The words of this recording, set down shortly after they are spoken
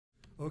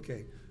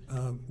Okay,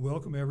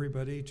 welcome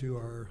everybody to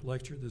our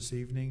lecture this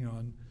evening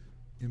on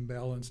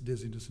imbalance,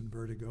 dizziness, and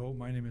vertigo.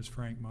 My name is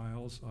Frank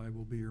Miles. I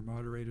will be your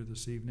moderator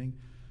this evening,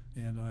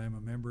 and I am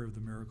a member of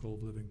the Miracle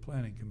of Living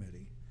Planning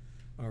Committee.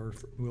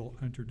 We'll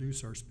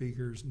introduce our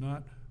speakers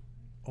not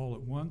all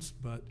at once,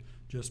 but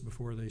just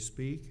before they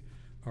speak.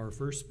 Our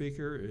first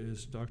speaker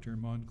is Dr.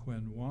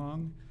 Mon-Quen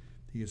Wong.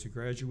 He is a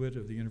graduate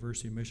of the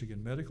University of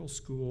Michigan Medical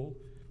School.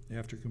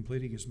 After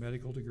completing his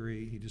medical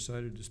degree, he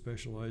decided to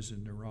specialize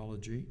in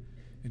neurology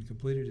and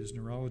completed his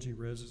neurology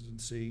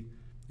residency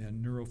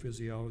and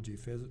neurophysiology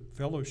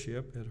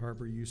fellowship at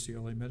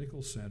Harbor-UCLA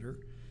Medical Center.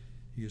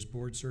 He is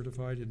board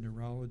certified in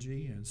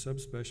neurology and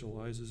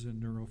subspecializes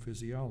in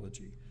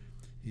neurophysiology.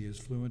 He is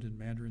fluent in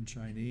Mandarin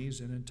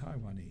Chinese and in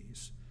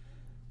Taiwanese.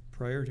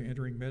 Prior to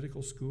entering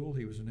medical school,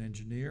 he was an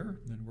engineer,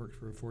 then worked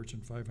for a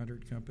Fortune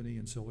 500 company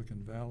in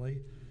Silicon Valley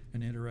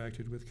and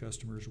interacted with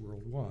customers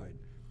worldwide.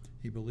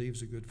 He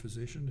believes a good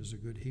physician is a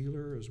good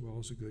healer as well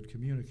as a good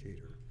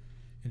communicator.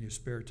 In his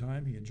spare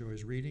time, he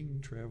enjoys reading,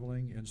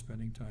 traveling, and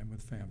spending time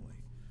with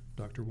family.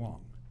 Dr.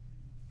 Wong.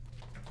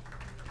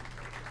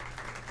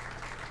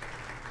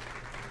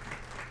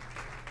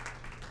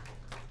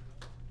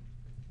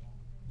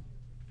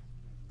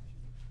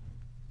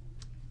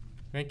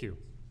 Thank you.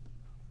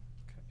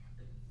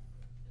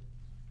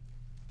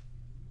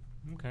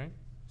 Okay,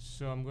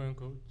 so I'm going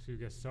to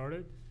get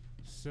started.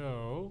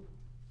 So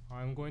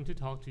I'm going to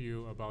talk to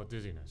you about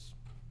dizziness,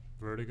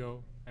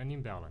 vertigo, and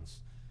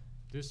imbalance.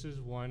 This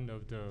is one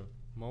of the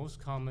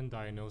most common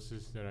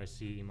diagnoses that I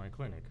see in my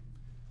clinic.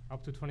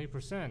 Up to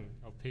 20%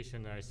 of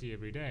patients that I see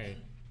every day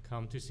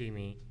come to see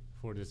me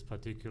for this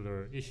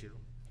particular issue.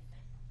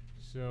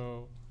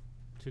 So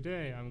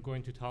today I'm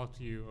going to talk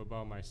to you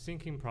about my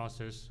thinking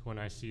process when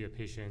I see a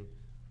patient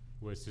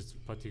with this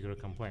particular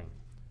complaint.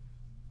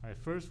 I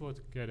first will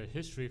get a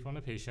history from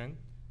the patient.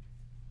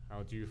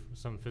 I'll do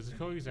some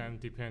physical exam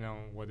depending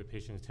on what the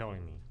patient is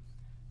telling me.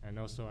 And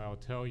also I'll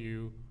tell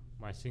you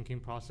my thinking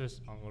process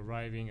on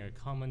arriving at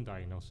common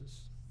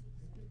diagnosis.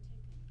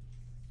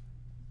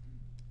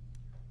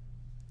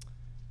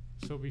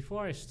 So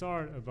before I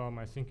start about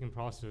my thinking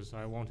process,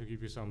 I want to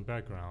give you some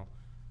background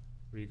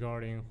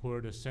regarding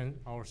where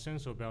our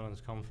sense of balance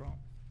comes from.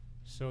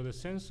 So the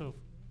sense of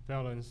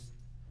balance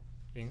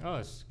in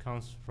us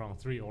comes from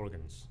three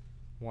organs.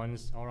 One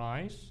is our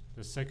eyes,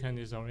 the second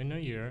is our inner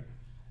ear,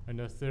 and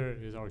the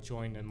third is our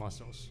joint and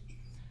muscles.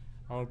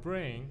 Our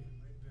brain,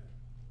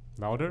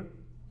 louder?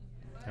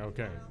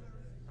 Okay.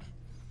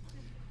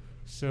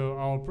 So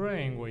our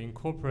brain will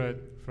incorporate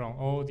from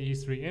all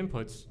these three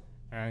inputs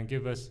and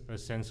give us a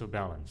sense of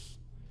balance.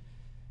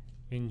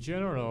 In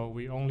general,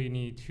 we only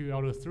need 2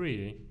 out of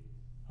 3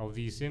 of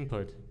these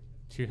inputs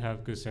to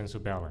have good sense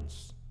of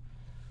balance.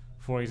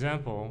 For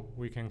example,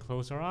 we can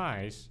close our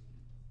eyes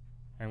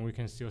and we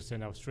can still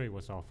stand up straight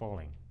without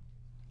falling.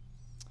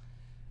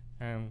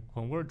 And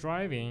when we're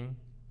driving,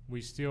 we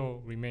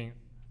still remain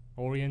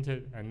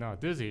oriented and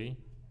not dizzy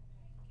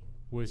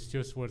with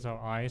just with our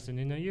eyes and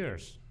inner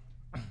ears.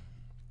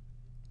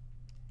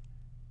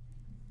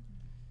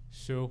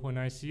 So when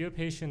I see a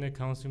patient that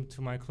comes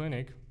into my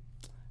clinic,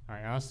 I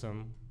ask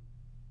them,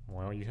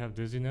 well, you have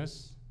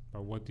dizziness,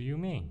 but what do you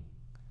mean?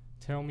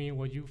 Tell me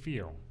what you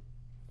feel.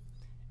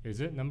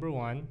 Is it number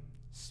 1,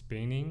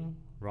 spinning,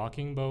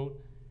 rocking boat,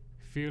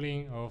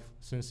 feeling of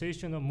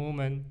sensation of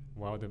movement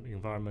while the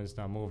environment is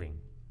not moving?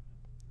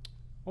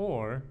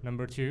 Or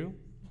number 2,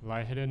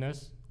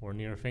 lightheadedness or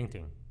near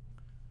fainting?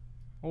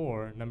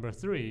 Or number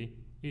 3,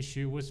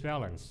 issue with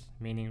balance,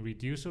 meaning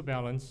reduce your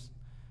balance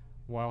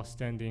while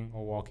standing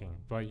or walking,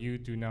 but you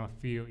do not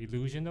feel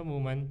illusion of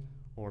movement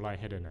or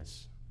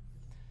lightheadedness.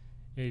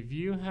 If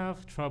you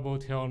have trouble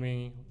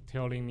telling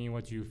me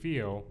what you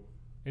feel,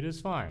 it is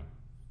fine,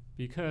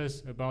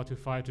 because about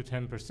 5 to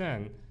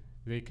 10%,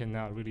 they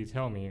cannot really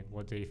tell me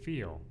what they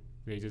feel.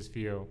 They just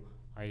feel,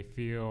 I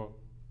feel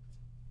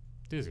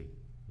dizzy.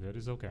 That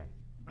is okay.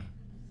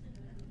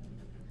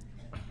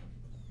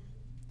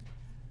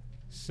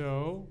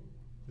 So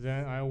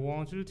then I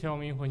want you to tell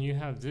me, when you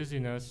have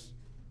dizziness,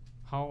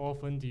 how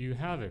often do you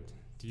have it?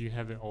 Do you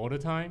have it all the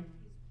time?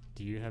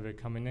 Do you have it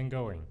coming and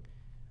going?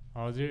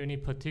 Are there any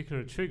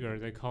particular trigger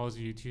that causes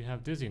you to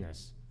have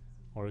dizziness?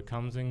 Or it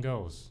comes and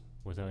goes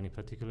without any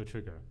particular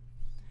trigger?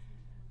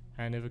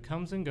 And if it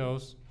comes and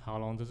goes, how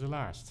long does it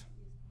last?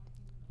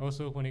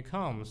 Also, when it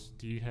comes,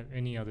 do you have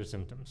any other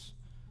symptoms,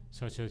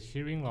 such as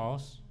hearing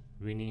loss,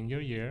 ringing in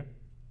your ear,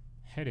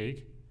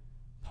 headache,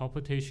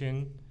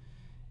 palpitation,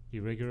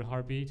 irregular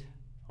heartbeat,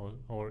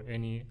 or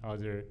any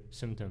other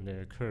symptom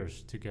that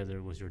occurs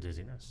together with your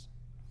dizziness?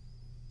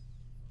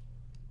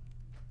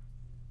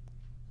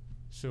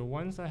 So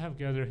once I have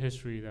gathered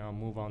history, then I'll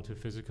move on to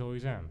physical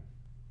exam.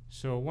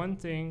 So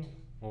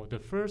the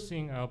first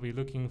thing I'll be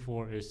looking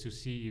for is to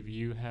see if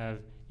you have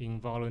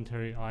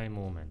involuntary eye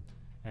movement.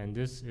 And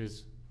this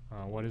is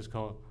what is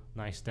called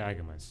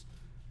nystagmus.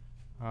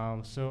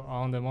 So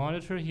on the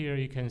monitor here,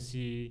 you can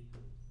see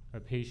a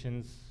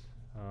patient's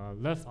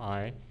left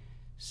eye.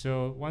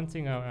 So one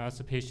thing I'll ask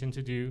the patient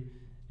to do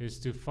is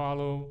to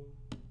follow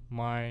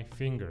my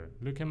finger.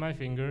 Look at my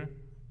finger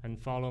and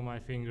follow my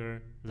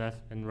finger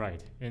left and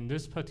right. In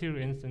this particular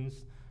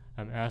instance,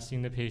 I'm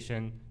asking the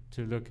patient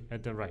to look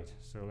at the right.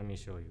 So let me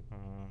show you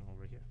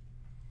over here.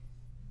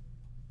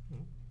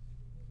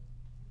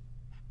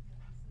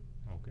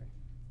 Okay.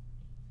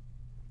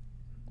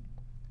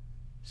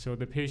 So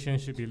the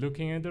patient should be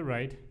looking at the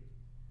right.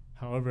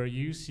 However,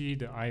 you see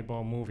the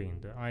eyeball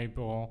moving. The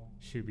eyeball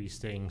should be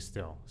staying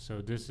still.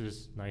 So this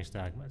is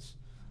nystagmus.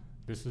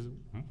 This is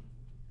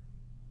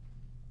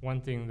one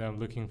thing that I'm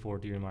looking for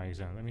during my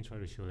exam. Let me try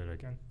to show that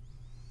again.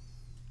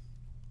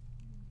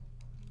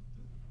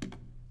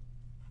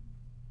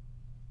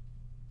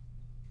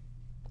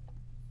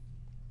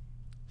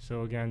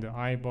 So again, the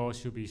eyeball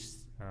should be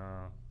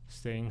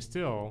staying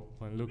still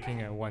when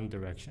looking at one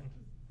direction.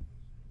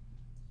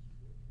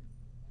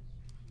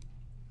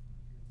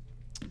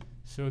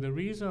 So the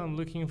reason I'm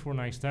looking for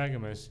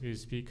nystagmus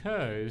is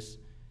because,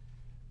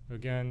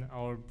 again,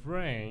 our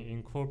brain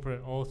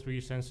incorporates all three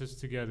senses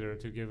together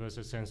to give us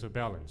a sense of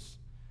balance.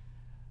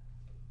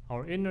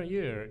 Our inner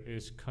ear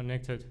is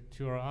connected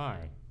to our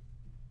eye.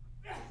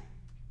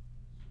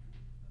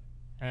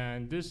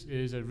 And this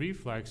is a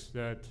reflex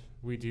that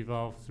we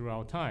develop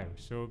throughout time.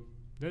 So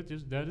that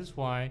is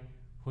why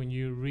when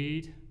you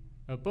read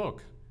a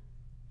book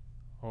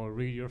or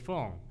read your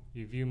phone,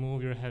 if you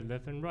move your head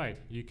left and right,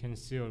 you can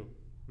still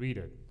read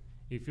it.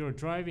 If you're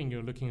driving,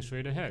 you're looking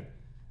straight ahead.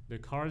 The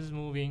car is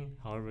moving,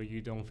 however,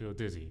 you don't feel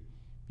dizzy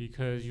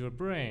because your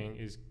brain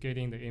is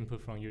getting the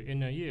input from your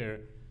inner ear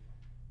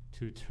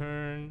to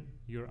turn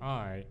your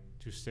eye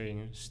to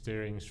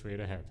staring straight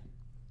ahead.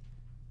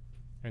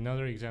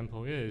 Another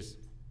example is,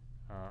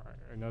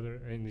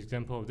 an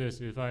example of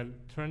this, if I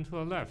turn to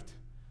the left,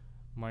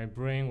 my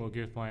brain will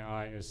give my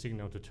eye a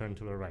signal to turn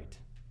to the right.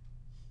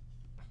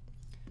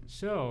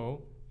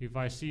 So if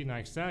I see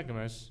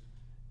nystagmus,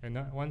 and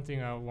one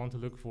thing I want to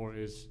look for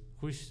is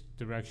which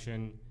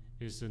direction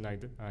is the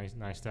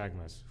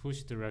nystagmus,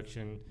 which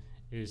direction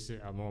is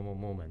the abnormal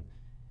movement.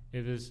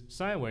 If it's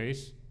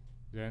sideways,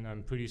 then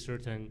I'm pretty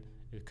certain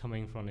it's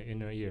coming from the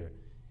inner ear.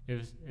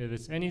 If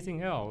it's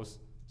anything else,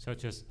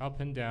 such as up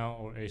and down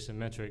or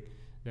asymmetric,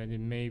 then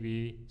it may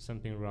be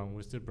something wrong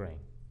with the brain.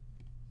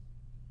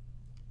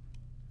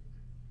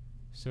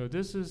 So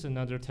this is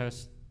another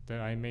test that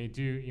I may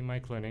do in my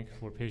clinic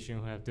for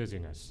patients who have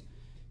dizziness.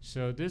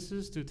 So this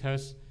is to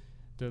test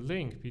the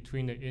link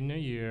between the inner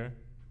ear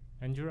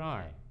and your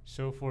eye.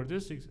 So for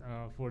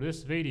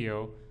this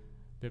video,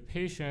 the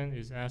patient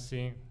is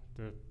asking,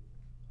 the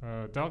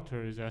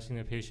doctor is asking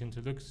the patient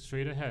to look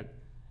straight ahead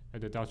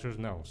at the doctor's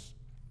nose.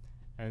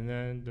 And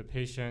then the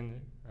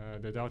patient,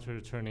 the doctor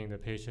is turning the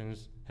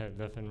patient's head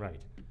left and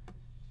right.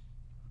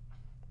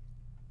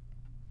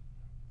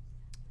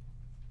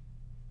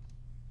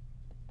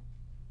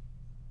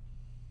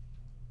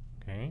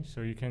 Okay,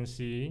 so you can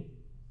see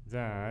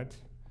that,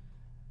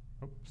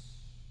 oops,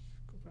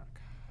 go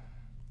back.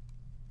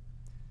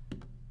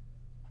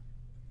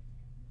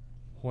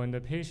 When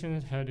the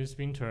patient's head is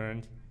being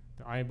turned,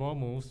 the eyeball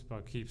moves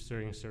but keeps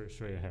staring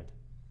straight ahead.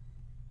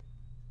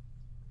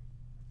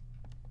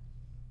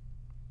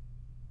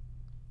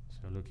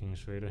 So looking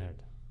straight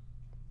ahead.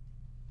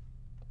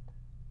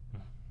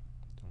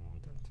 Don't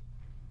want that.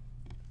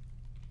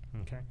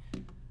 Okay.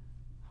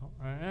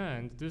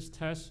 And this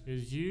test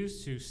is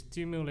used to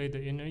stimulate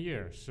the inner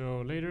ear.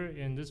 So later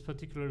in this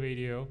particular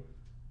video,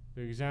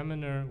 the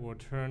examiner will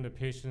turn the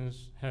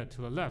patient's head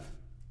to the left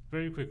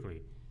very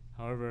quickly.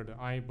 However, the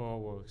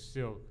eyeball will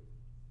still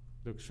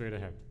look straight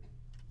ahead.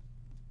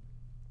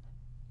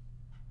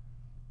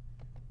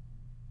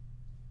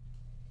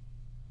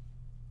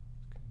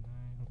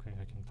 Okay,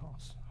 I can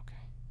pause.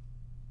 Okay.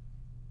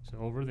 So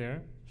over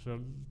there, so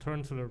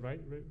turn to the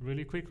right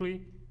really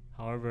quickly.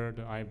 However,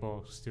 the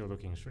eyeball is still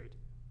looking straight.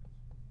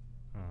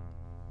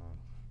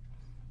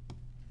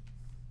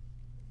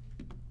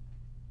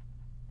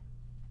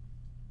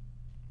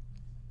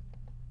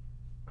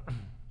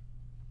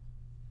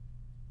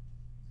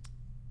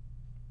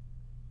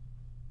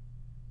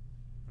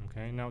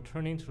 Okay, now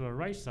turning to the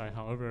right side,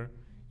 however,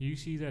 you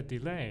see that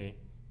delay.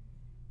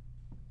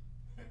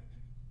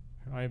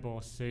 Her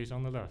eyeball stays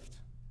on the left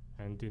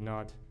and do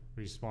not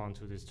respond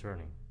to this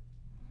turning.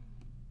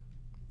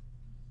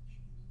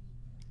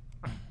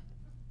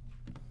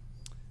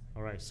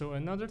 All right, so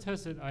another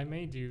test that I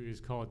may do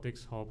is called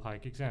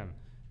Dix-Hall-Pike exam.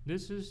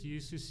 This is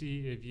used to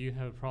see if you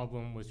have a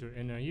problem with your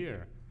inner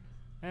ear.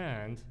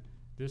 And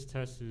this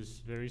test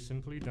is very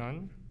simply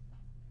done.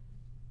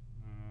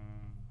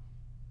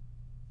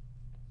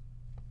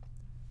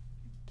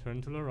 Turn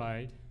to the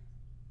right.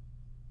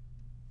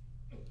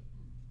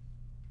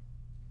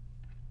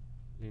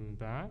 Lean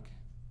back.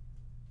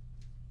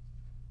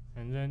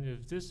 And then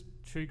if this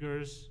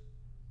triggers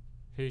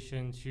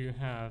patient to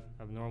have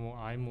abnormal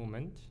eye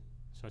movement,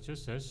 such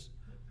as this,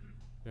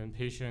 then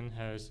patient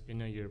has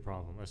inner ear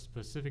problem, a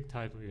specific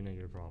type of inner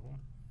ear problem.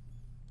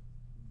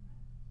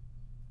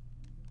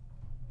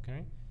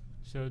 Okay,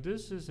 so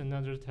this is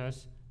another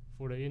test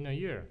for the inner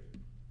ear.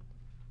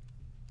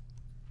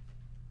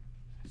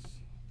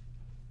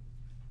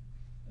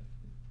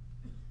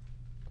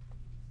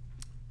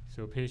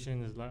 So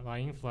patient is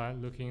lying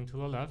flat, looking to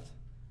the left,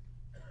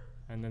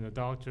 and then the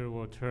doctor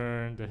will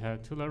turn the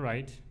head to the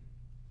right,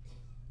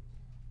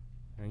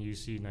 and you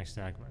see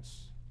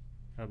nystagmus,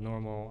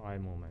 abnormal eye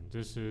movement.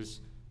 This is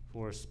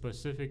for a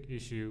specific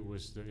issue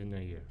with the inner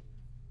ear.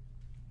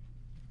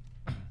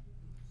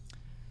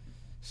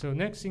 So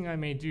next thing I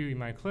may do in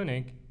my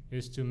clinic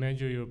is to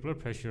measure your blood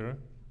pressure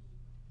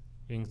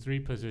in 3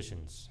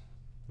 positions: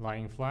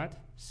 lying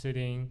flat,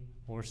 sitting,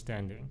 or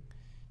standing.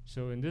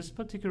 So in this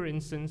particular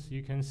instance,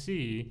 you can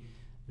see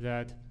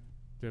that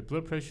the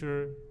blood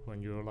pressure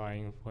when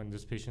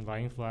this patient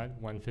lying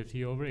flat,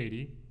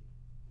 150/80,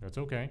 that's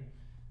okay.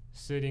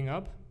 Sitting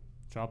up,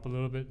 drop a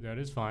little bit, that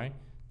is fine.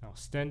 Now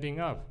standing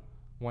up,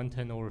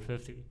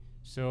 110/50.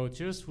 So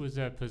just with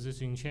that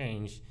position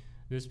change,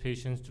 this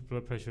patient's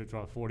blood pressure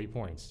dropped 40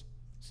 points.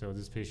 So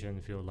this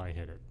patient feels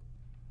lightheaded.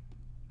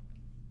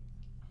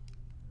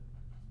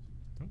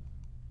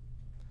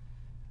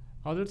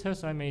 Other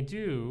tests I may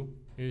do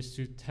is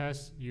to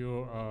test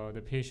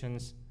the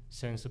patient's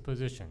sense of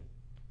position.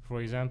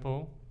 For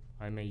example,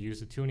 I may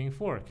use a tuning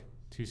fork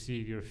to see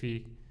if your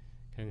feet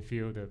can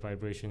feel the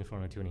vibration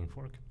from a tuning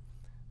fork.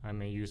 I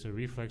may use a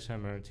reflex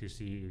hammer to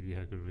see if you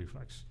have good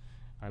reflex.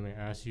 I may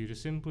ask you to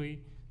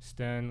simply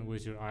stand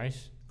with your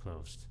eyes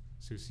closed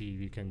to see if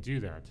you can do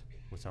that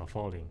without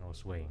falling or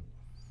swaying.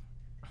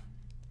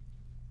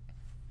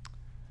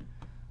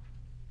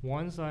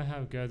 Once I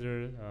have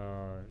gathered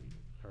a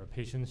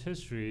patient's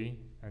history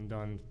and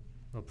done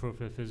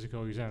appropriate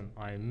physical exam,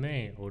 I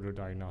may order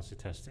diagnostic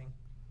testing.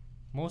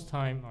 Most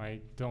time I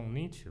don't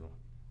need to,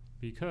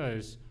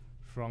 because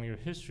from your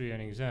history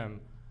and exam,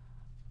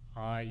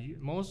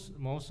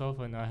 most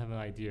often I have an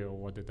idea of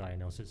what the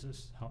diagnosis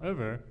is.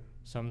 However,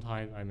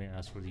 sometimes I may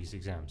ask for these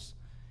exams.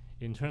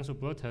 In terms of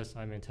blood tests,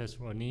 I may test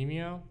for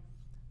anemia,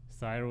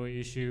 thyroid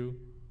issue,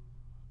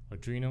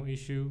 adrenal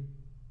issue,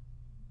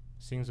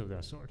 things of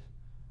that sort.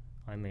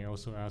 I may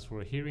also ask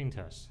for a hearing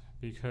test,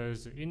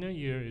 because the inner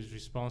ear is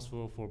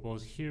responsible for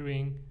both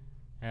hearing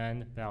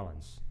and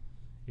balance.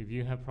 If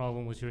you have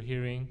problem with your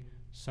hearing,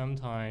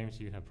 sometimes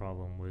you have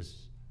problem with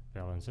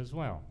balance as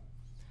well.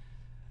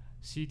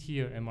 CT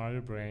or MRI of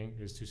the brain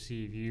is to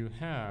see if you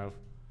have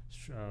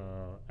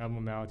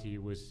abnormality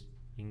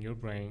in your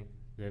brain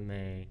that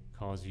may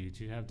cause you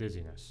to have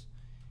dizziness.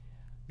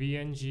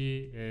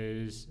 VNG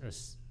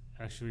is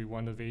actually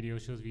one of the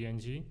videos shows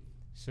VNG.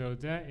 So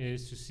that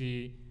is to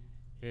see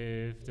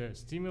if the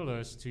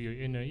stimulus to your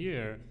inner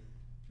ear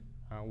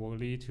will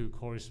lead to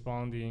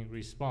corresponding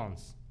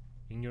response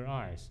in your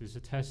eyes. It's a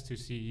test to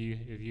see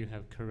if you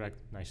have correct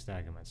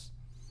nystagmus.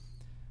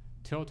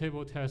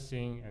 Tilt-table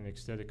testing and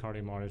ecstatic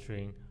cardiac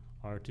monitoring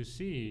are to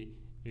see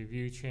if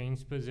you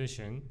change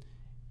position,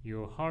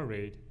 your heart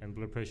rate and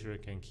blood pressure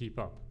can keep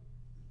up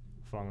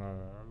from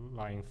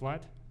lying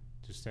flat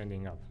to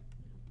standing up.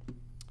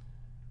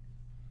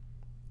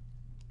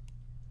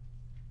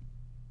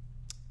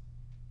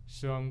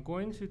 So I'm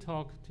going to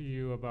talk to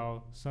you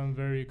about some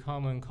very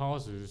common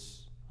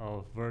causes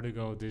of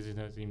vertigo,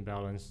 dizziness,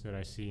 imbalance that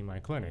I see in my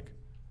clinic.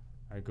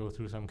 I go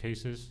through some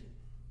cases.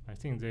 I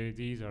think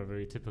these are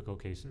very typical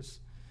cases.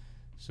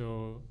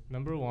 So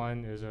number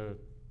one is a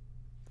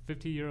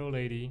 50-year-old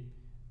lady.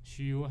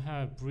 She will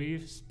have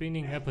brief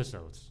spinning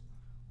episodes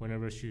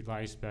whenever she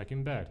lies back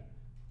in bed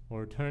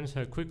or turns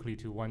her quickly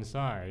to one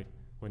side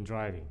when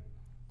driving.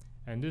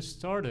 And this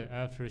started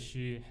after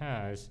she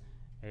has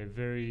a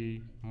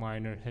very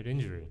minor head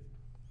injury.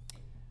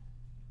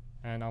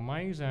 And on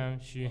my exam,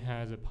 she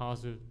has a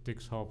positive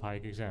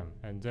Dix-Hall-Pike exam,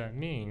 and that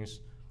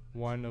means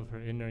one of her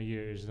inner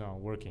ear is not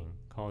working,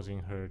 causing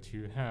her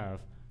to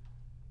have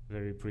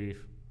very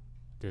brief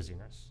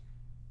dizziness.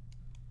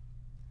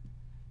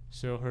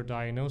 So her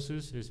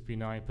diagnosis is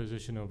benign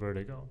positional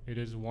vertigo. It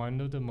is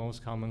one of the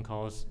most common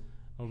cause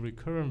of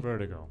recurrent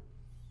vertigo.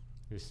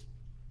 This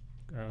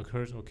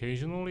occurs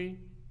occasionally,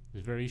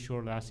 it's very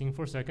short lasting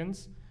for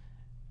seconds,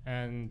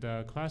 and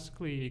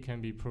classically it can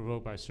be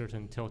provoked by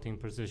certain tilting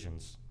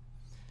positions.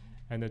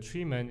 And the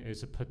treatment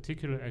is a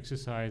particular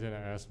exercise that I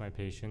ask my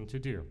patient to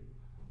do.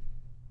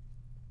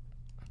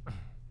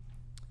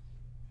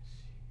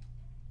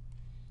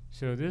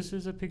 So this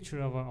is a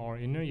picture of our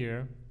inner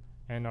ear,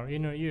 and our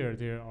inner ear,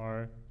 there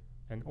are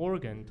an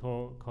organ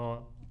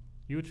called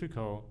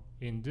utricle.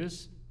 In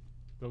this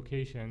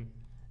location,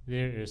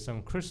 there is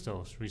some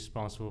crystals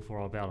responsible for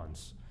our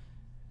balance.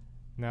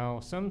 Now,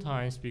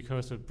 sometimes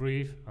because of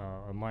brief,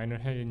 a minor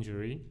head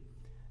injury,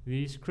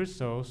 these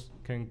crystals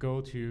can go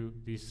to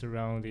the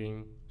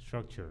surrounding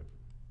structure.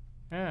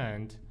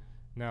 And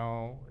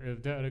now,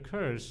 if that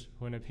occurs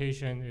when a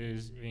patient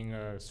is in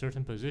a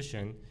certain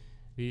position,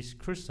 these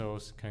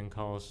crystals can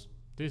cause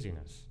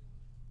dizziness.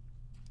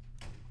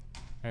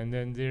 And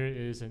then there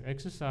is an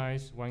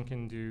exercise one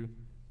can do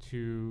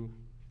to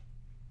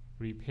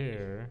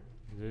repair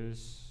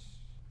this.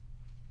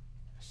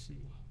 Let's see.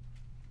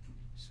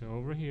 So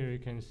over here you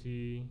can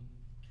see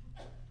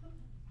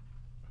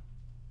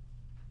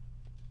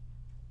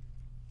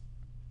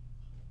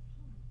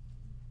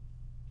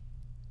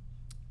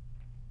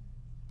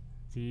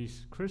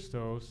these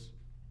crystals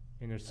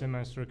in a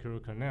semicircular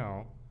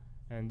canal,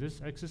 and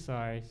this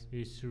exercise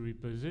is to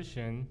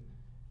reposition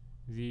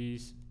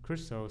these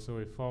crystals so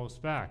it falls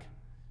back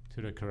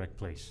to the correct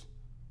place.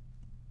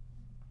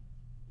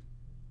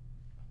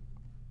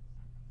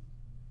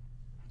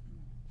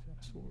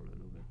 Fast forward a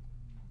little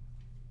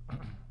bit.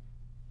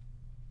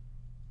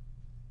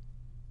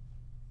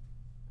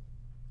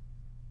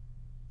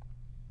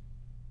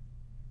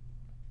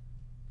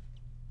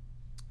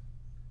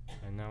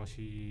 And now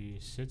she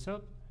sits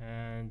up,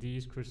 and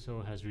these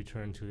crystals has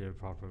returned to their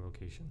proper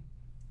location.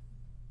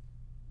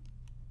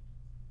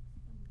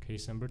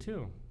 Case number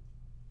 2.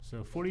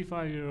 So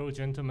 45-year-old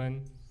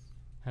gentleman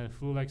had a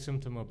flu-like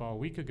symptom about a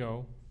week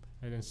ago,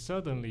 and then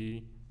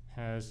suddenly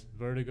has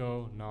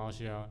vertigo,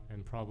 nausea,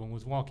 and problem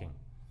with walking.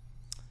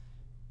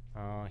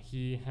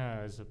 He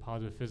has a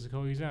positive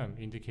physical exam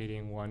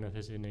indicating one of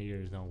his inner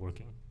ear is not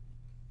working.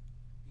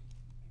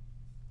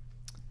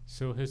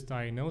 So his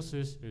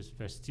diagnosis is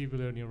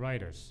vestibular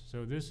neuritis.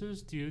 So this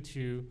is due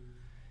to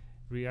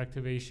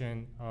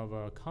reactivation of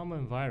a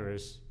common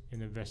virus in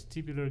the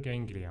vestibular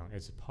ganglion.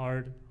 It's a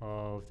part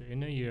of the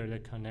inner ear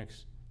that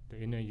connects the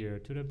inner ear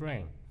to the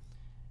brain.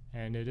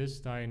 And it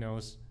is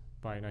diagnosed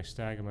by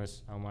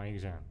nystagmus on my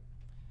exam.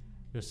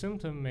 The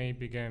symptom may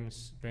begin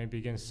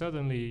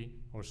suddenly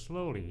or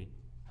slowly.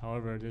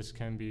 However, this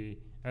can be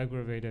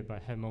aggravated by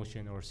head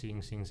motion or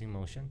seeing things in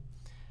motion.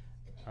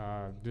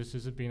 This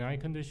is a benign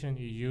condition.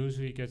 It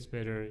usually gets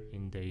better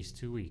in days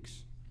to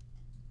weeks.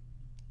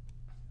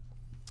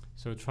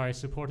 So try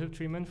supportive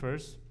treatment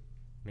first.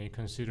 May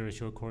consider a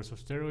short course of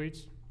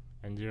steroids,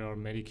 and there are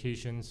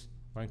medications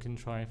one can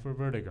try for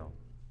vertigo.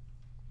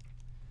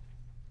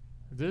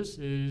 This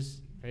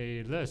is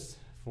a list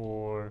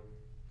for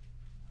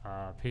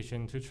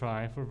patients to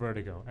try for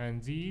vertigo,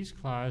 and these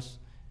classes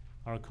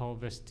are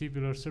called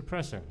vestibular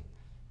suppressant.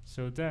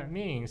 So that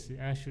means they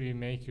actually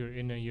make your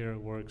inner ear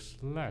works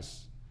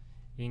less.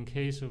 In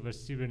case of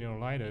vestibular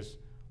neuritis,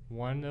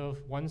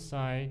 one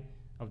side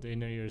of the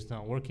inner ear is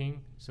not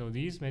working, so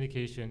these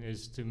medication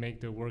is to make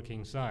the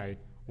working side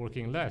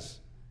working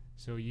less.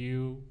 So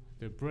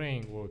the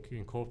brain will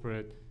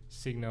incorporate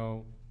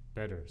signal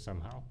better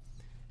somehow.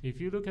 If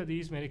you look at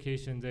these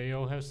medications, they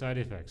all have side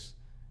effects.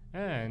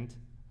 And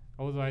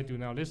although I do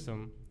not list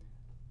them,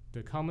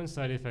 the common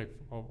side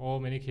effect of all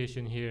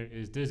medication here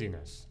is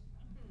dizziness.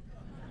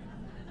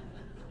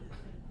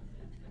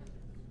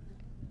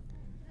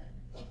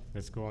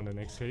 Let's go on the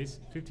next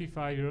case.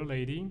 55-year-old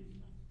lady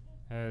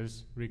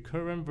has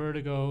recurrent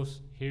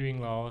vertigos,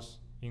 hearing loss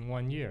in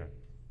 1 year.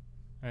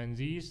 And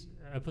these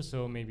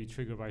episodes may be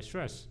triggered by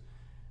stress.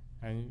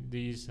 And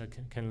these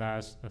can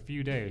last a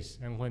few days.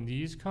 And when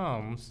these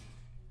comes,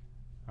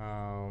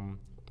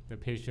 the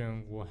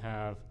patient will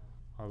have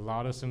a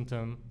lot of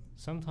symptoms.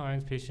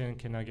 Sometimes patient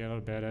cannot get out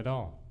of bed at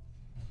all.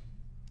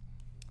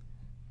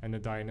 And the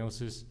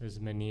diagnosis is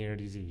Meniere's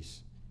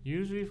disease.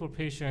 Usually for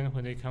patients,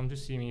 when they come to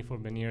see me for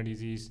Meniere's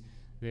disease,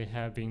 they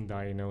have been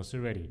diagnosed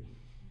already.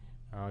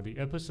 The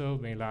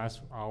episode may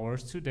last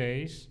hours to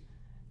days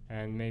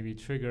and may be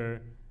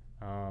triggered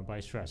by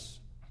stress.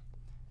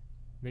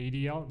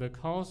 The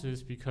cause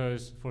is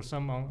because for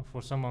some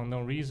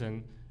unknown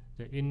reason,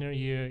 the inner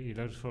ear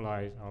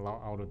electrolytes are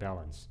out of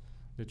balance.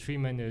 The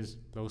treatment is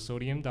low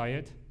sodium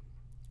diet,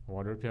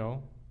 water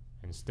pill,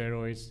 and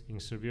steroids. In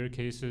severe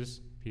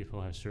cases,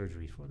 people have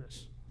surgery for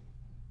this.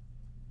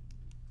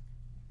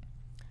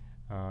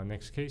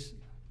 Next case,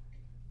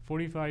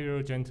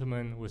 45-year-old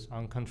gentleman with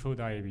uncontrolled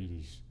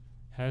diabetes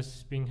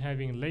has been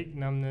having leg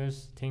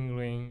numbness,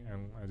 tingling,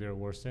 and they're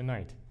worse at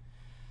night.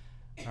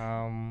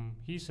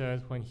 He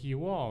says when he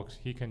walks,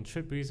 he can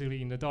trip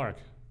easily in the dark.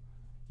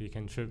 He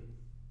can trip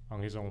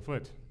on his own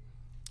foot,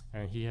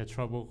 and he had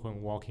trouble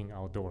when walking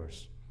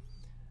outdoors.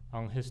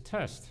 On his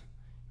test,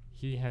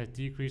 he had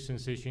decreased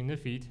sensation in the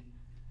feet,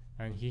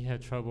 and he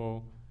had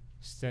trouble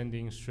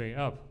standing straight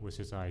up with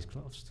his eyes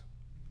closed.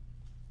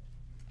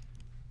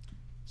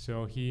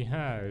 So he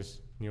has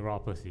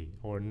neuropathy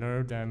or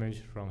nerve damage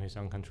from his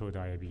uncontrolled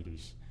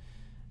diabetes.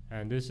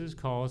 And this is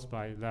caused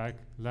by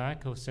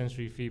lack of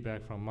sensory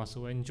feedback from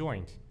muscle and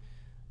joint.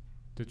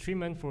 The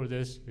treatment for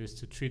this is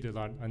to treat the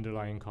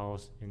underlying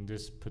cause, in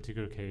this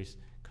particular case,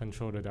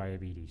 control the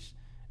diabetes.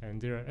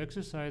 And there are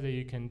exercises that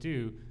you can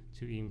do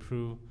to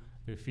improve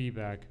the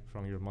feedback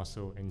from your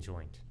muscle and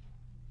joint.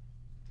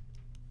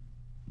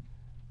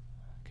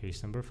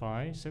 Case number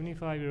 5,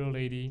 75-year-old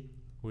lady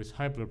with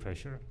high blood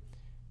pressure.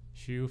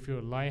 She will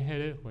feel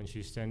lightheaded when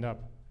she stands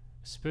up,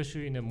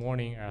 especially in the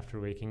morning after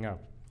waking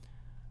up.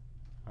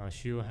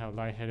 She will have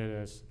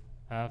lightheadedness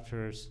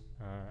after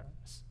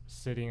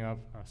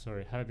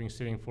having been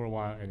sitting for a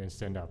while and then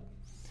stand up.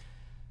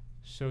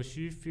 So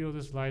she feels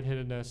this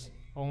lightheadedness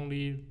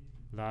only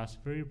lasts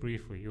very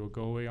briefly. It will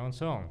go away on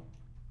its own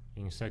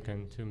in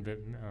second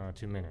to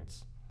 2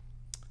 minutes.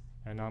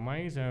 And on my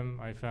exam,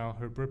 I found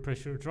her blood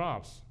pressure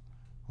drops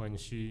when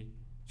she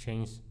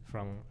changed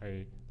from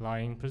a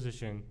lying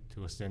position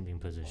to a standing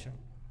position.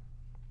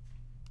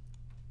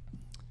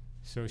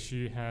 So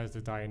she has the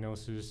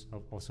diagnosis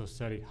of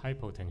orthostatic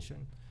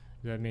hypotension.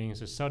 That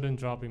means a sudden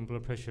drop in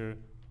blood pressure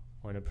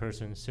when a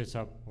person sits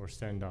up or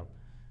stand up.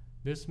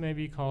 This may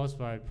be caused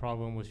by a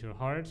problem with your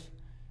heart,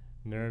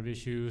 nerve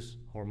issues,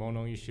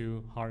 hormonal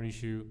issue, heart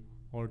issue,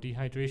 or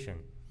dehydration.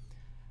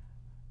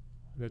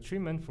 The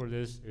treatment for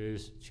this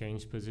is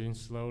change position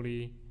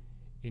slowly,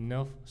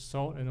 enough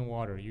salt and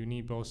water. You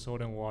need both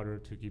salt and water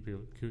to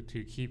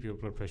keep your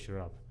blood pressure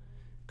up.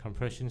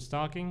 Compression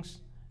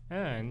stockings,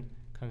 and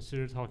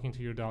consider talking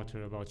to your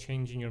doctor about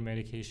changing your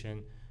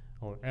medication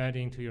or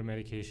adding to your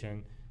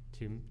medication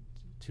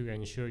to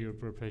ensure your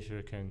blood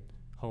pressure can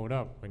hold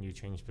up when you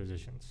change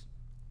positions.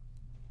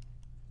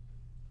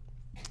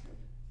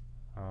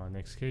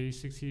 Next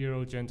case,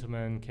 60-year-old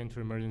gentleman came to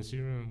emergency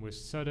room with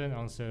sudden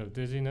onset of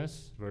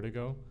dizziness,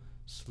 vertigo,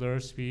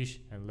 slurred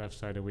speech, and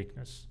left-sided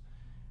weakness.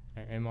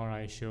 An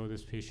MRI showed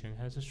this patient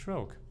has a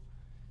stroke.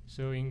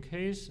 So in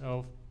case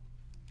of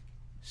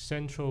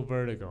central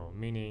vertigo,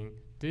 meaning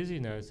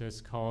dizziness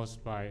that's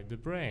caused by the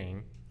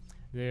brain,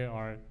 there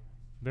are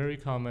very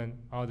common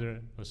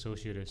other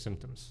associated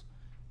symptoms.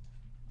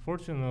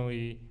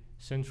 Fortunately,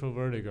 central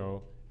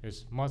vertigo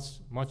is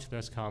much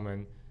less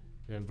common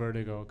than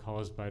vertigo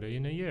caused by the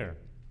inner ear.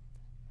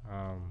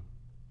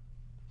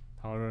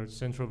 However,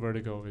 central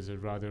vertigo is a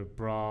rather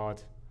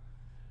broad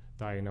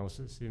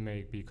diagnosis. It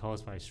may be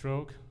caused by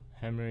stroke,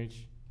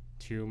 hemorrhage,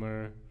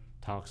 tumor,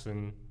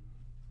 toxin,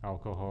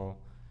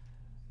 alcohol.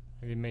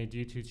 It may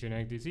be due to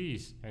genetic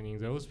disease, and in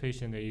those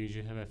patients, they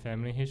usually have a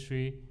family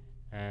history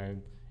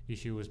and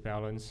issue with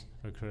balance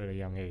occur at a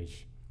young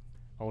age.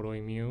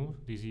 Autoimmune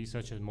disease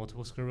such as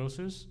multiple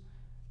sclerosis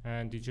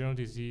and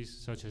degenerative disease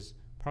such as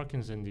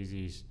Parkinson's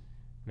disease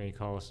may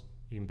cause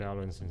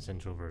imbalance in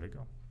central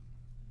vertigo.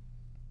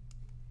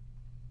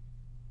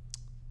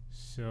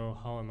 So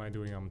how am I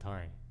doing on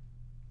time?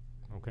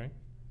 Okay.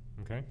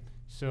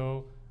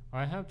 So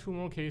I have 2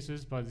 more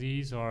cases, but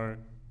these are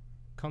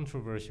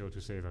controversial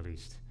to say the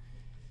least.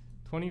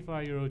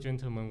 25-year-old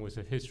gentleman with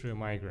a history of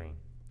migraine.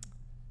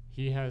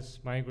 He has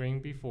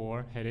migraine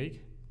before,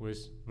 headache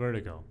with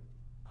vertigo.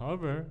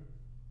 However,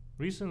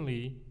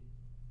 recently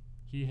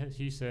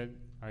he said,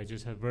 I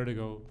just have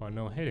vertigo but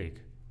no headache.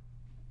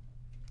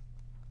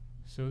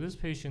 So this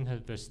patient has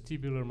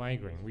vestibular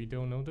migraine. We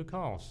don't know the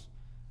cause.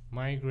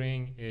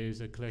 Migraine is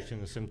a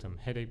collection of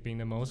symptoms, headache being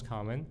the most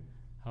common.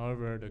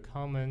 However, the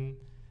common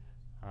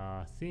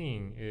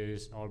thing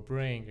is our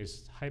brain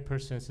is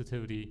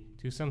hypersensitivity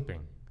to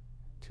something,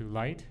 to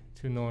light,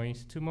 to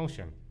noise, to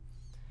motion.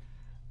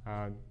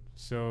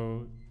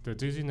 So the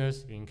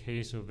dizziness in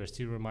case of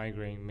vestibular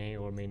migraine may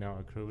or may not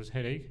occur with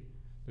headache.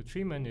 The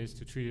treatment is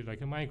to treat it like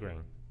a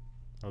migraine,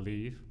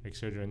 Aleve,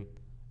 Excedrin,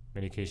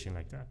 medication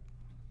like that.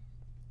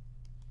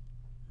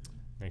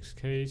 Next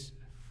case,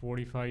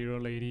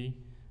 45-year-old lady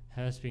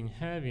has been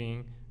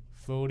having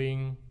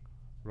floating,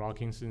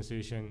 rocking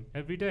sensation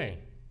every day,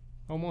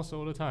 almost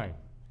all the time,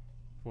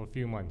 for a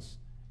few months,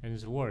 and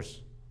it's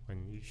worse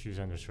when she's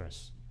under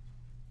stress.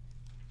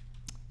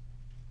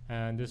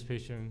 And this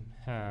patient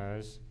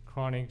has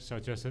chronic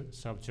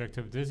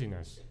subjective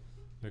dizziness.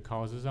 The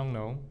cause is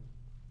unknown.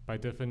 By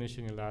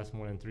definition, it lasts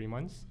more than 3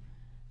 months.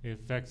 It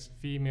affects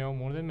female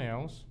more than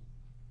males.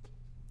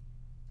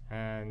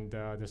 And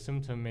the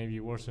symptom may be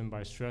worsened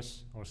by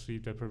stress or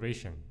sleep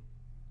deprivation.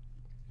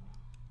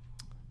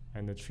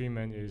 And the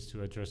treatment is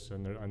to address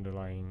the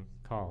underlying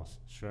cause.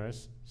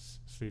 Stress,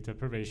 sleep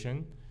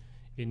deprivation,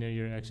 inner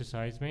ear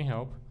exercise may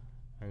help,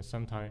 and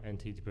sometimes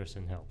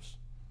antidepressant helps.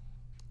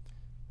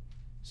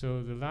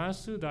 So the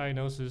last 2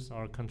 diagnoses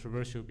are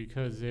controversial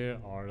because there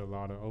are a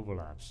lot of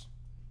overlaps.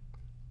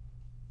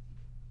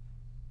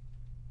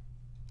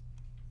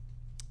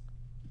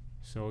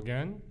 So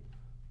again,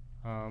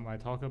 I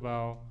talk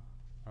about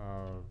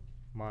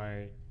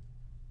my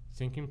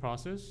thinking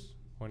process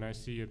when I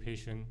see a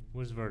patient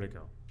with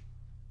vertigo.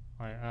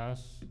 I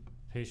ask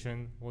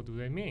patient, what do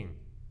they mean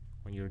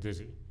when you're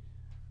dizzy?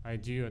 I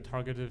do a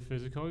targeted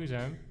physical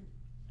exam,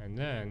 and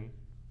then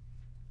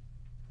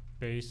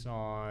based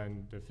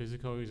on the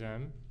physical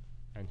exam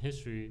and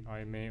history,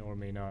 I may or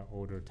may not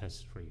order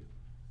tests for you.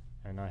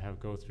 And I have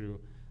go through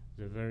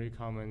the very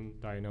common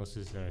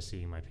diagnosis that I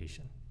see in my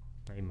patient,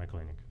 in my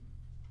clinic.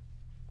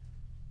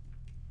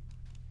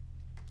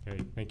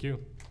 Okay, thank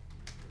you.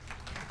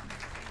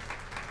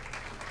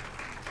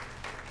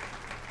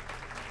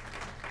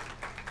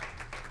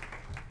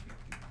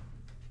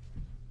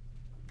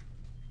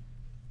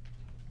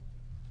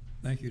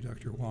 Thank you,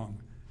 Dr.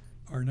 Wong.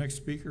 Our next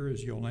speaker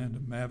is Yolanda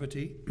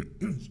Mavety.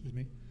 Excuse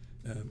me.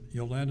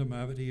 Yolanda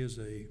Mavety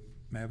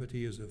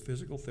is a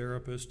physical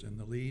therapist and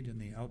the lead in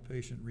the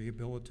outpatient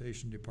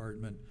rehabilitation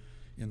department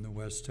in the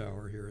West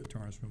Tower here at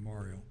Torrance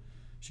Memorial.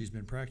 She's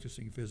been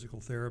practicing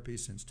physical therapy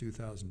since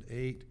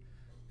 2008,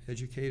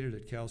 educated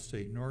at Cal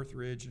State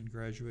Northridge, and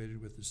graduated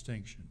with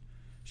distinction.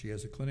 She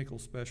has a clinical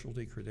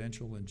specialty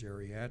credential in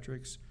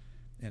geriatrics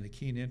and a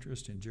keen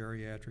interest in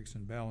geriatrics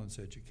and balance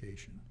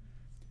education.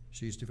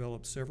 She's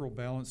developed several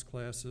balance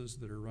classes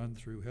that are run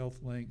through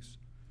HealthLinks,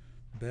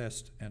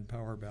 BEST, and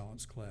Power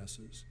Balance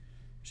classes.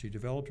 She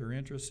developed her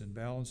interest in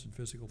balance and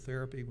physical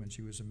therapy when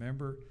she was a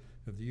member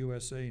of the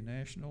USA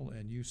National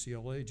and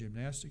UCLA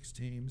gymnastics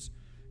teams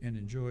and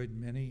enjoyed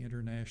many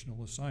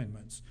international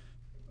assignments.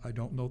 I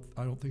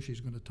don't think she's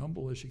going to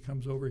tumble as she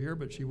comes over here,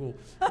 but she will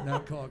now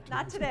talk to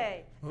Not us.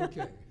 today.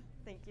 Okay.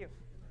 Thank you.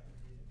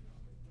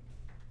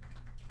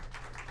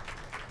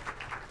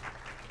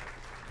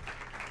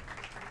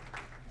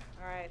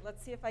 All right,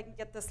 let's see if I can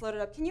get this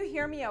loaded up. Can you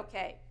hear me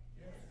okay?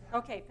 Yes.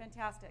 Okay,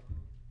 fantastic.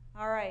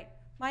 All right.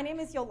 My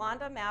name is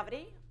Yolanda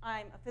Mavity.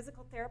 I'm a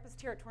physical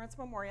therapist here at Torrance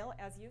Memorial,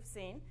 as you've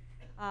seen,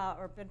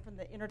 or been from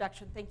the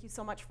introduction. Thank you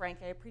so much, Frank.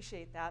 I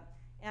appreciate that.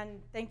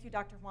 And thank you,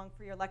 Dr. Huang,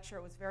 for your lecture.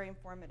 It was very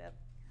informative.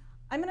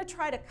 I'm going to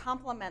try to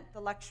complement the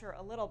lecture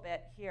a little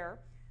bit here,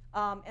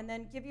 and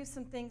then give you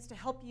some things to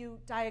help you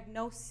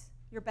diagnose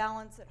your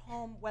balance at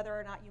home, whether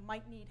or not you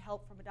might need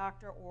help from a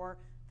doctor or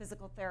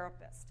physical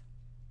therapist.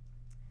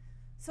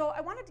 So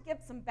I wanted to give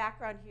some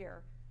background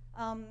here,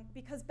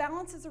 because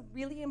balance is a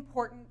really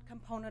important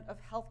component of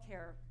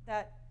healthcare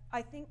that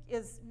I think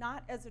is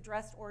not as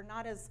addressed or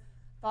not as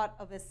thought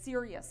of as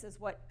serious as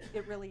what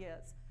it really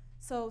is.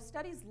 So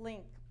studies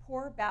link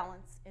poor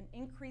balance and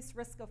increased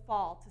risk of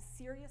fall to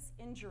serious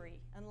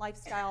injury and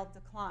lifestyle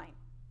decline.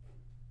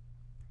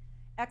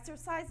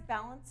 Exercise,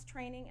 balance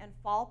training, and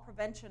fall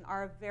prevention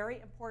are a very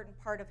important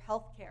part of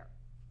healthcare.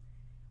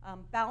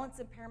 Balance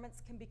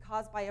impairments can be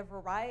caused by a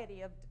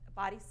variety of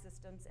body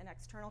systems and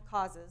external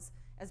causes,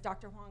 as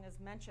Dr. Huang has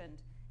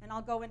mentioned. And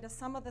I'll go into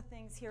some of the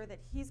things here that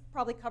he's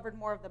probably covered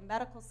more of the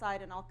medical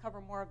side, and I'll cover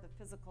more of the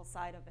physical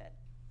side of it.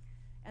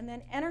 And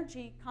then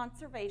energy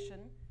conservation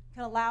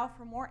can allow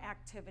for more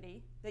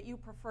activity that you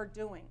prefer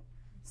doing.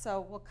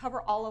 So we'll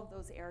cover all of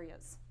those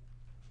areas.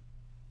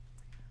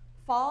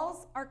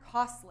 Falls are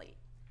costly.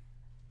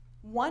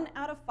 1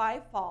 out of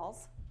 5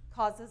 falls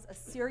causes a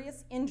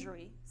serious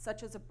injury,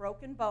 such as a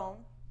broken bone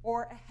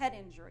or a head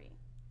injury.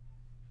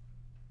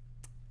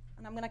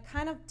 And I'm going to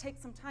kind of take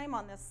some time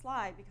on this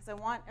slide because I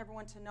want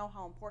everyone to know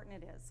how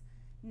important it is.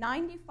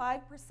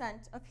 95%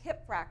 of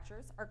hip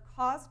fractures are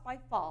caused by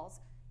falls,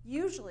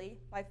 usually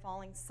by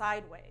falling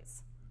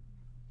sideways.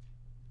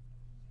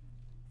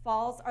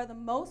 Falls are the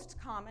most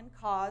common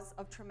cause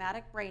of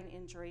traumatic brain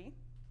injury.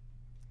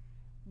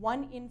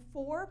 1 in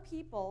 4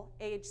 people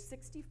aged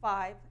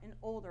 65 and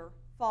older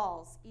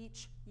falls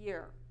each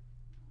year.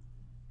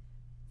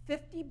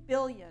 $50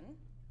 billion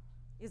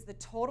is the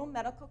total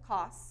medical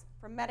costs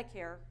for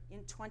Medicare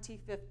in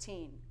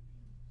 2015.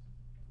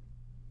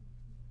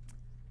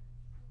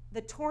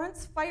 The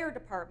Torrance Fire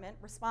Department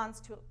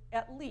responds to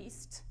at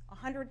least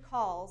 100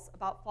 calls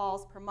about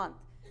falls per month.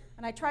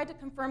 And I tried to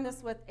confirm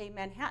this with a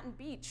Manhattan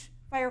Beach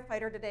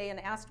firefighter today and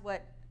asked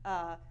what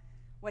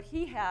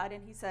he had,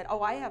 and he said,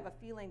 oh, I have a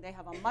feeling they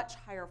have a much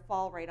higher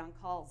fall rate on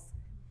calls.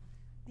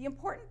 The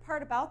important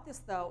part about this,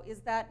 though,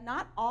 is that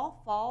not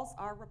all falls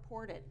are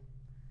reported.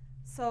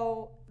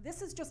 So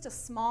this is just a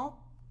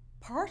small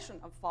portion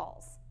of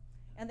falls,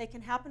 and they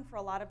can happen for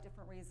a lot of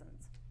different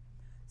reasons.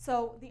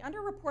 So the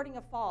underreporting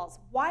of falls,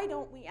 why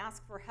don't we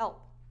ask for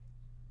help?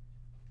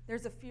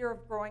 There's a fear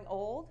of growing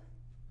old,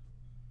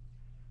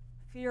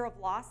 fear of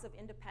loss of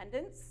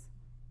independence,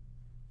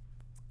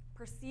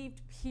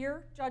 perceived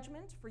peer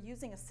judgment for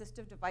using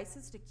assistive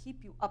devices to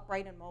keep you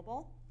upright and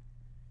mobile.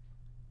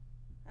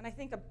 And I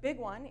think a big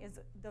one is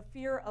the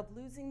fear of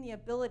losing the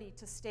ability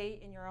to stay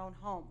in your own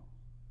home.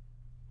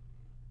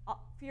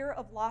 Fear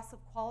of loss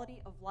of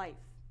quality of life.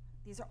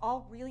 These are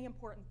all really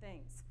important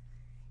things.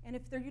 And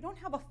if you don't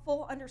have a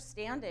full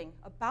understanding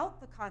about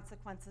the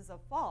consequences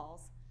of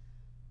falls,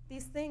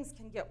 these things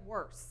can get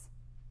worse.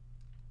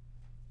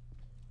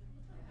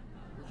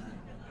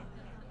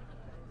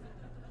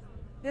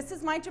 This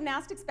is my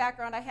gymnastics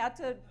background. I had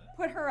to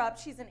put her up.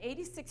 She's an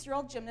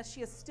 86-year-old gymnast.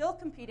 She is still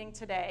competing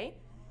today,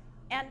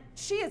 and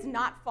she is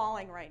not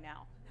falling right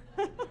now.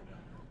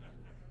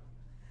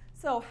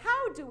 So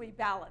how do we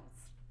balance?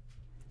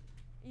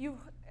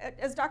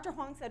 As Dr.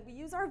 Huang said, we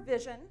use our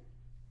vision,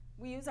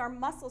 we use our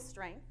muscle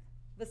strength,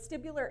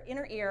 vestibular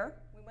inner ear,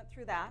 we went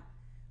through that.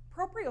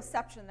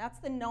 Proprioception, that's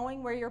the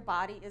knowing where your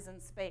body is in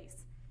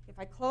space. If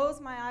I close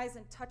my eyes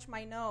and touch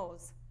my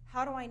nose,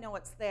 how do I know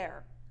it's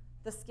there?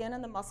 The skin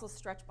and the muscles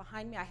stretch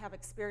behind me. I have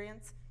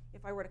experience.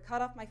 If I were to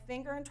cut off my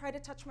finger and try to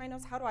touch my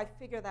nose, how do I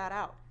figure that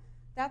out?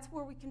 That's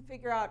where we can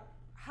figure out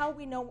how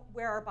we know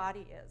where our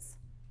body is.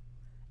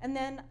 And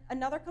then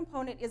another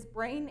component is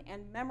brain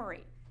and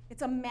memory.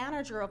 It's a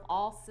manager of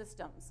all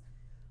systems.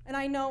 And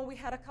I know we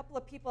had a couple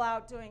of people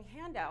out doing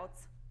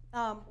handouts.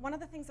 One of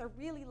the things I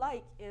really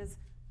like is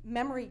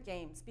memory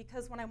games,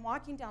 because when I'm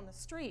walking down the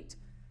street,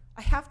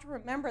 I have to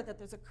remember that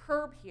there's a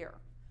curb here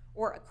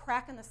or a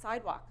crack in the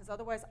sidewalk, because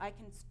otherwise I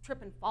can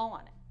trip and fall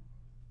on it.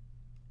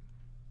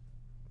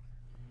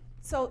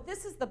 So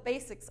this is the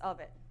basics of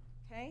it,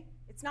 okay?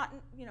 It's not,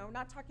 we're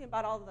not talking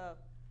about all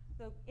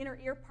the inner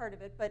ear part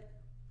of it, but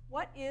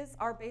what is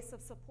our base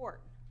of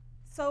support?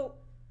 So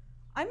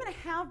I'm going to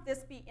have this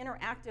be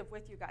interactive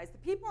with you guys. The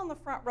people in the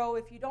front row,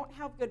 if you don't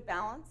have good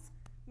balance,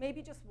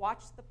 maybe just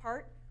watch the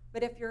part.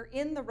 But if you're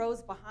in the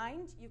rows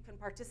behind, you can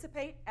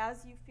participate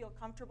as you feel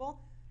comfortable.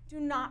 Do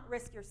not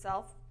risk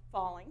yourself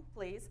falling,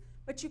 please.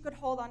 But you could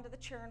hold onto the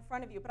chair in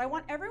front of you. But I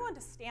want everyone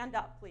to stand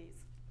up,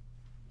 please.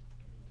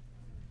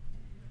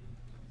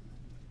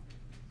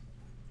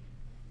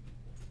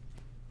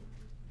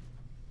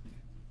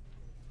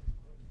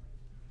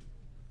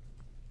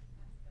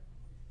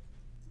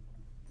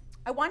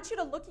 I want you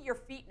to look at your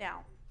feet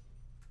now.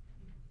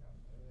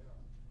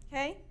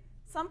 Okay?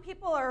 Some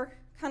people are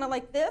kind of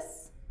like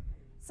this.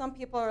 Some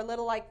people are a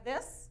little like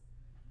this.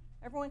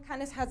 Everyone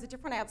kind of has a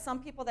different, I have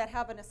some people that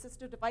have an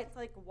assistive device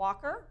like a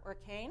walker or a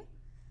cane.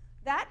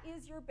 That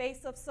is your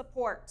base of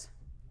support.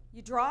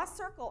 You draw a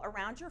circle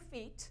around your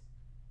feet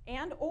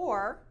and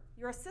or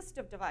your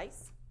assistive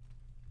device.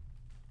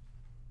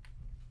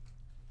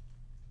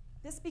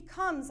 This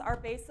becomes our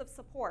base of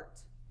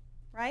support,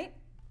 right?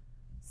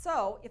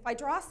 So if I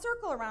draw a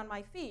circle around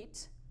my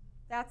feet,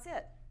 that's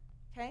it,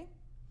 okay?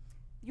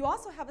 You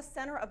also have a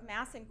center of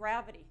mass and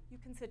gravity. You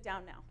can sit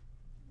down now.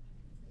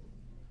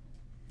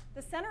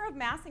 The center of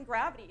mass and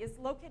gravity is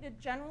located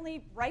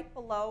generally right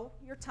below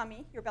your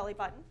tummy, your belly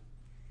button.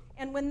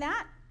 And when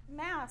that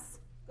mass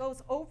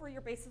goes over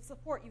your base of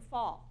support, you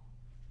fall,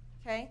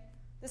 okay?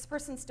 This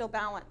person's still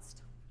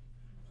balanced.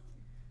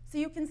 So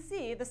you can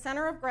see the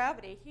center of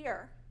gravity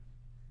here,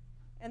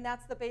 and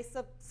that's the base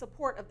of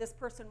support of this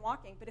person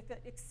walking. But if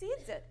it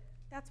exceeds it,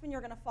 that's when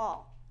you're going to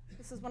fall.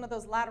 This is one of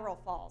those lateral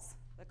falls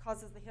that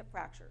causes the hip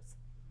fractures.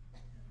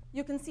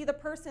 You can see the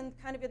person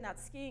kind of in that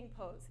skiing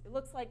pose. It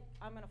looks like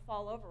I'm going to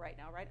fall over right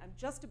now, right? I'm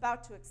just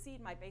about to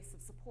exceed my base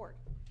of support,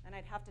 and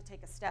I'd have to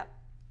take a step.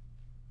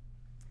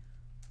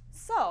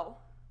 So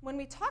when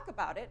we talk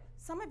about it,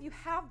 some of you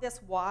have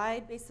this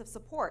wide base of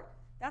support.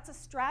 That's a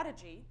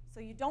strategy so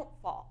you don't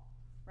fall,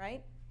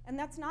 right? And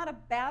that's not a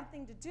bad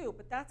thing to do,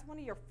 but that's one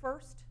of your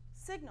first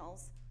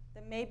signals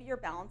that maybe your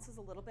balance is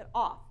a little bit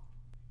off.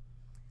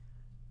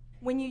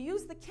 When you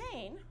use the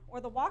cane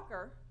or the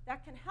walker,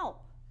 that can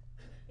help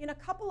in a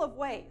couple of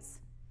ways.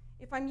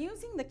 If I'm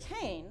using the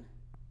cane,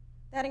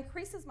 that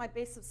increases my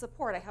base of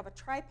support. I have a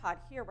tripod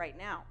here right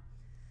now.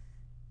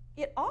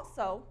 It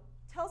also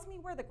tells me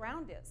where the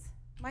ground is.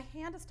 My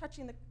hand is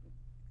touching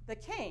the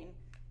cane,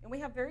 and we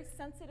have very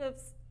sensitive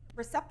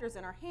receptors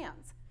in our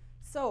hands.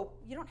 So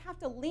you don't have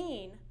to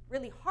lean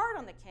really hard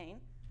on the cane,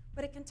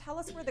 but it can tell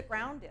us where the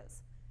ground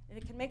is. And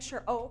it can make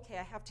sure, oh, okay,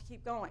 I have to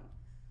keep going.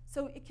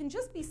 So it can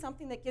just be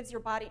something that gives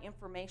your body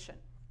information.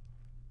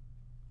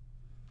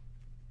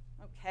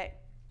 Okay.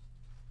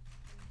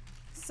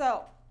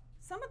 So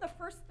some of the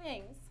first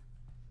things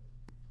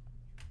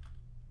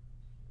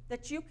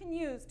that you can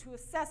use to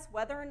assess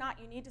whether or not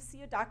you need to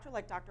see a doctor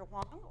like Dr.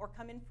 Huang or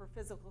come in for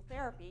physical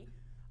therapy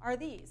are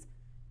these.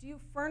 Do you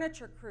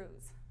furniture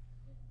cruise?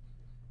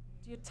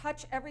 Do you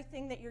touch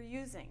everything that you're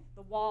using?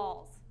 The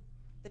walls,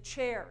 the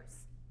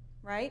chairs,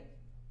 right?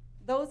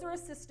 Those are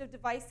assistive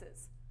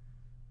devices.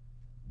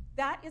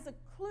 That is a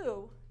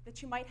clue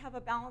that you might have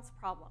a balance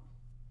problem.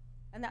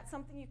 And that's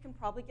something you can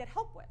probably get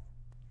help with.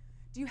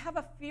 Do you have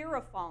a fear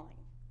of falling?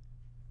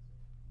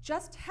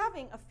 Just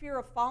having a fear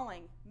of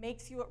falling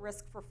makes you at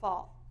risk for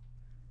fall.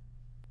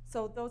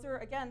 So those are,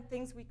 again,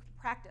 things we can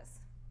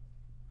practice.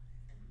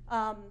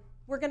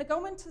 We're going to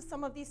go into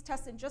some of these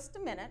tests in just a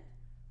minute,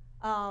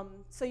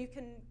 so you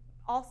can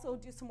also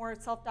do some more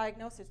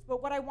self-diagnosis.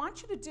 But what I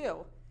want you to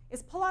do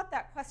is pull out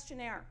that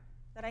questionnaire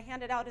that I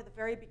handed out at the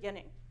very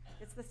beginning.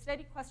 It's the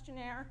STEADY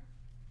questionnaire.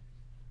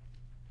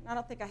 I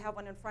don't think I have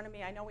one in front of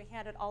me. I know we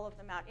handed all of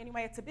them out.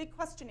 Anyway, it's a big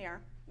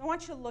questionnaire. I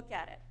want you to look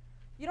at it.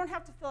 You don't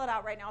have to fill it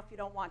out right now if you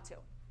don't want to.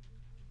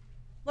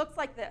 Looks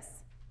like this.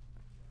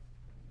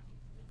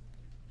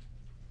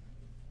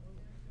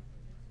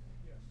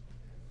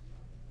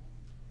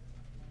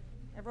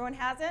 Everyone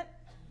has it?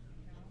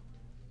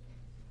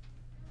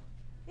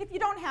 If you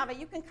don't have it,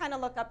 you can kind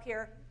of look up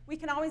here. We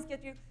can always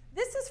get you.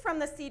 This is from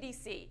the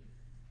CDC.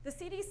 The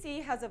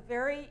CDC has a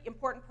very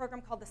important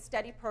program called the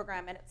STEADY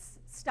program, and it's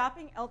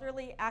stopping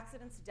elderly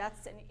accidents,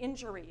 deaths, and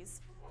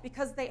injuries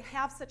because they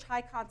have such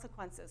high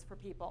consequences for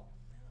people.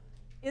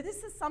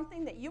 This is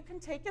something that you can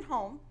take at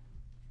home,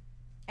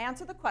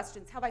 answer the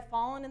questions. Have I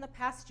fallen in the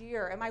past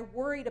year? Am I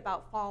worried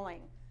about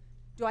falling?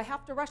 Do I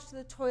have to rush to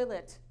the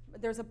toilet?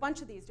 There's a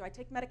bunch of these. Do I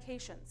take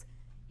medications?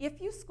 If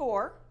you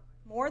score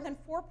more than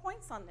 4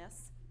 points on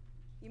this,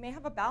 you may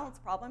have a balance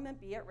problem and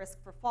be at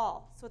risk for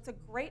fall. So it's a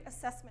great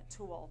assessment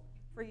tool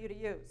for you to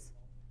use.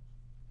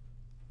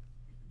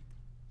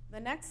 The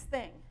next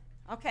thing,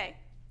 okay,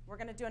 we're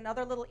going to do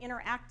another little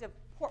interactive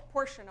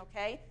portion,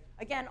 okay?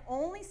 Again,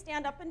 only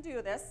stand up and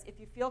do this if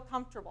you feel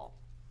comfortable.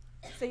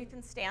 So you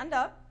can stand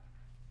up.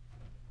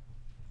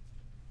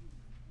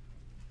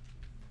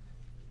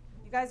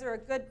 You guys are a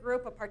good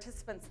group of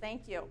participants.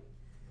 Thank you.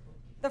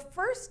 The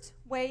first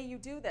way you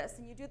do this,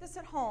 and you do this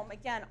at home,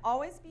 again,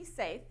 always be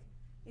safe,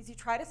 is you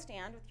try to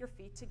stand with your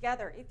feet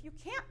together. If you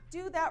can't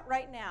do that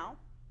right now,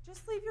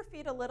 just leave your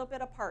feet a little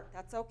bit apart.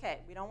 That's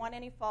okay. We don't want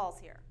any falls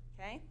here,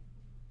 okay?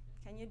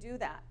 Can you do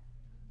that,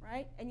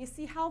 right? And you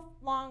see how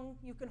long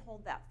you can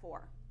hold that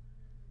for.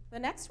 The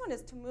next one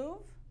is to move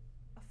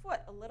a foot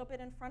a little bit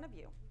in front of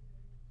you.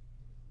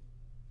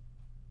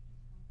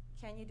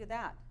 Can you do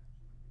that?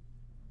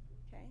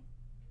 Okay.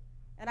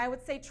 And I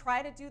would say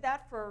try to do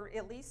that for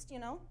at least,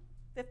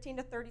 15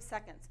 to 30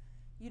 seconds.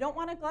 You don't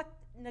want to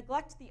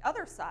neglect the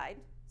other side,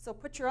 so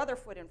put your other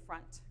foot in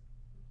front.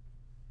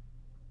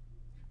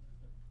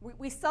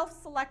 We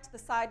self-select the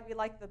side we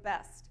like the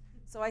best.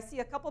 So I see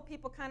a couple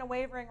people kind of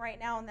wavering right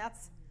now, and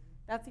that's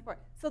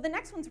important. So the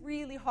next one's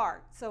really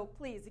hard. So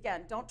please,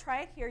 again, don't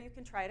try it here. You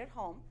can try it at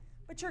home.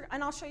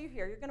 And I'll show you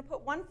here. You're going to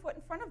put one foot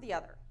in front of the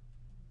other.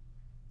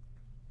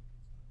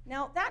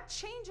 Now, that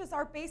changes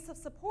our base of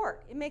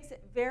support. It makes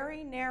it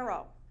very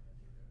narrow,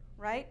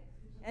 right?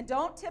 And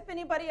don't tip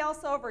anybody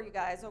else over, you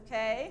guys,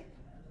 okay?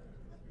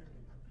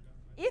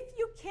 If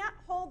you can't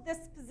hold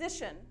this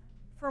position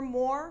for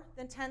more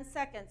than 10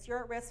 seconds, you're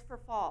at risk for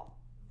fall.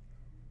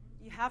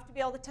 You have to be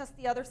able to test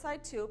the other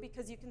side too,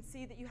 because you can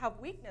see that you have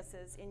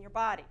weaknesses in your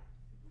body.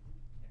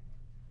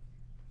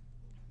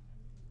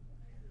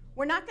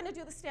 We're not going to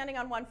do the standing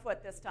on one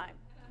foot this time.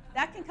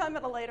 That can come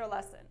at a later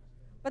lesson.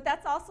 But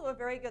that's also a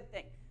very good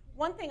thing.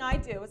 One thing I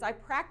do is I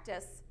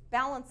practice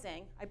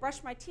balancing. I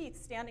brush my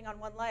teeth standing on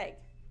one leg.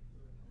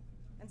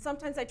 And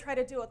sometimes I try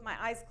to do it with my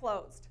eyes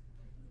closed.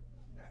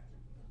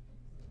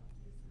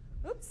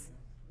 Oops.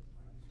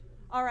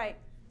 All right.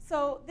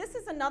 So this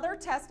is another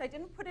test. I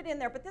didn't put it in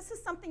there, but this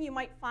is something you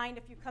might find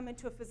if you come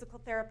into a physical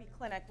therapy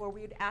clinic where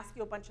we'd ask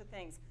you a bunch of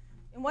things.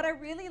 And what I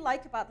really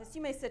like about this,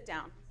 you may sit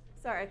down.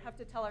 Sorry, I'd have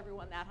to tell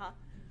everyone that,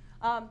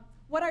 huh?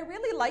 What I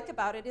really like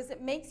about it is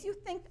it makes you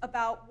think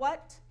about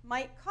what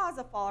might cause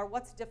a fall or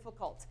what's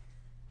difficult.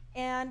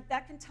 And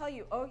that can tell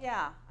you, oh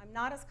yeah, I'm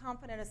not as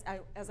confident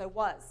as I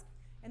was.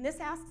 And this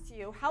asks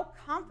you, how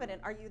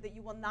confident are you that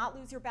you will not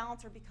lose your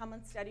balance or become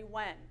unsteady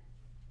when?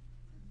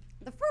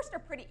 The first are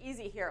pretty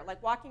easy here,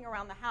 like walking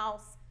around the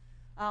house,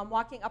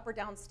 walking up or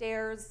down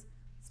stairs,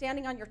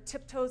 standing on your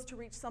tiptoes to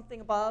reach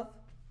something above.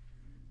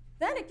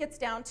 Then it gets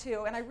down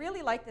to, and I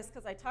really like this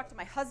because I talked to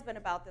my husband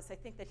about this. I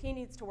think that he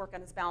needs to work on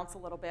his balance a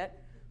little bit,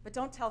 but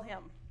don't tell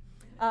him.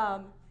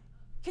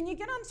 Can you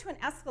get onto an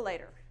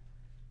escalator?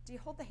 Do you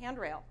hold the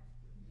handrail?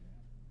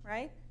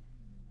 Right?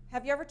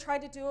 Have you ever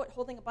tried to do it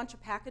holding a bunch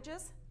of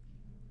packages?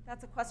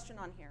 That's a question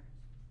on here.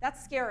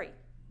 That's scary,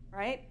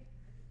 right?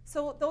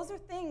 So those are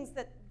things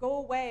that go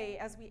away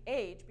as we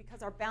age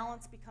because our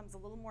balance becomes a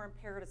little more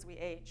impaired as we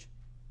age.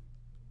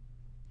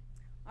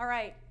 All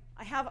right,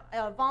 I have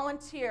a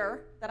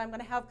volunteer that I'm going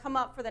to have come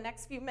up for the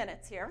next few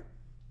minutes here.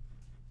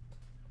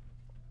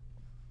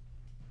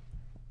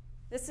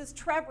 This is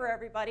Trevor,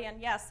 everybody,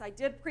 and yes, I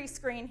did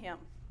pre-screen him.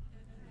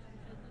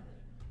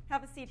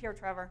 Have a seat here,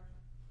 Trevor.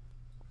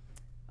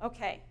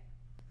 Okay,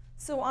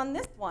 so on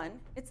this one,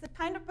 it's the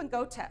Kind Up and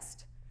Go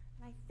test.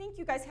 And I think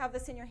you guys have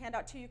this in your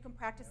handout too. You can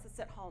practice this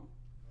at home.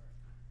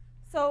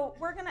 So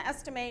we're going to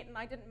estimate, and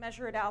I didn't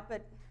measure it out,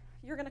 but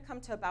you're going to come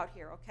to about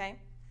here, okay?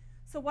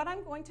 So what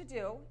I'm going to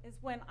do is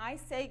when I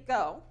say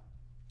go,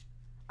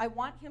 I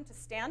want him to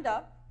stand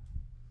up,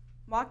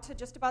 walk to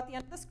just about the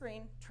end of the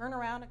screen, turn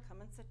around, and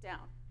come and sit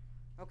down.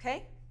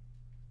 Okay?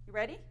 You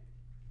ready?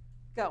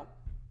 Go.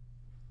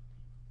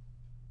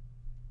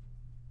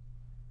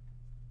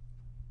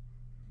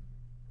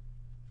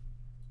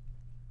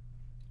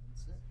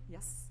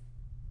 Yes.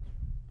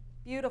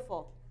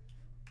 Beautiful.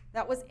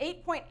 That was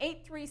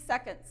 8.83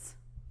 seconds.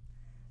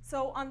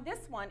 So on this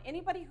one,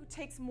 anybody who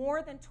takes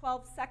more than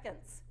 12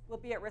 seconds will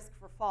be at risk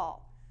for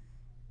fall.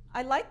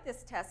 I like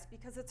this test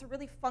because it's a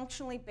really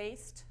functionally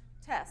based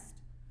test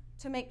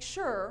to make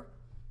sure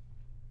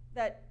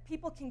that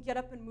people can get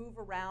up and move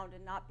around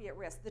and not be at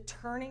risk. The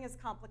turning is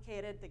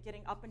complicated. The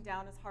getting up and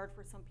down is hard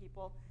for some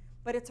people.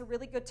 But it's a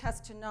really good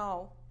test to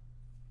know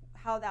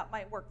how that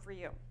might work for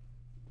you.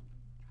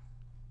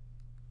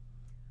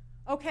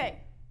 Okay.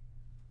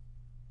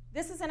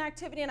 This is an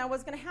activity, and I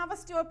was going to have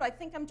us do it, but I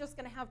think I'm just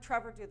going to have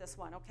Trevor do this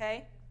one,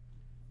 okay?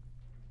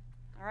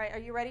 All right, are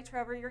you ready,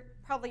 Trevor? You're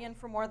probably in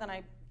for more than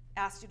I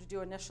asked you to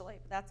do initially,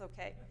 but that's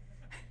okay.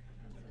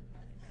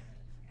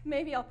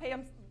 Maybe I'll pay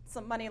him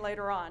some money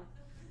later on.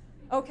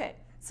 Okay,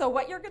 so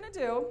what you're going to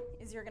do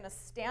is you're going to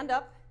stand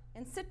up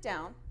and sit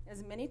down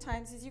as many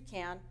times as you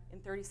can in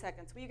 30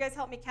 seconds. Will you guys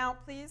help me count,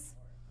 please?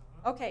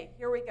 Okay,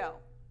 here we go.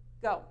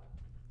 Go.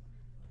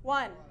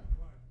 1,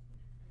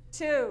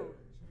 2,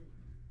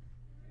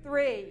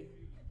 3,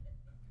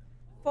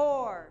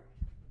 4,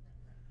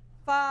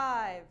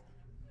 5,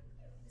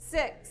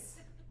 6,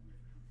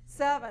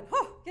 7,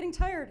 getting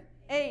tired,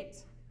 8,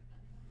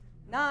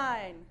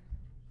 9,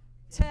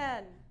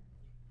 10,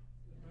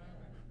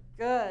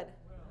 good.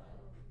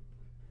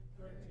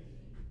 13,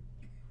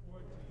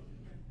 14,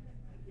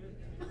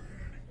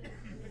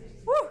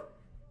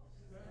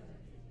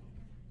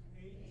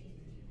 15,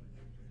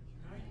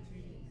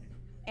 19,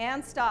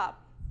 and stop.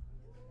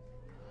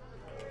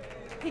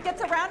 He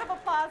gets a round of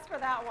applause for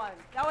that one.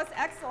 That was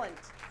excellent.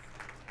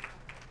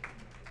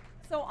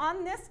 So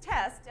on this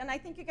test, and I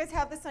think you guys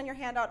have this on your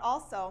handout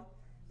also,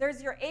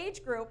 there's your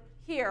age group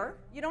here.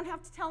 You don't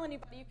have to tell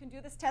anybody. You can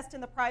do this test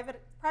in the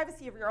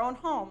privacy of your own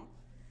home.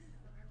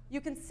 You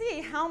can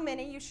see how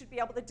many you should be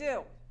able to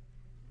do.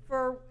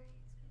 For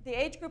the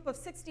age group of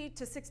 60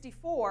 to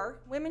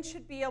 64, women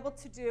should be able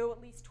to do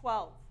at least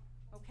 12,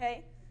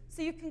 okay?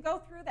 So you can go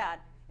through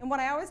that. And what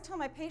I always tell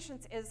my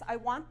patients is I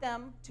want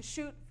them to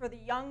shoot for the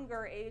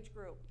younger age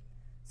group.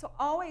 So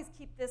always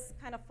keep this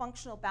kind of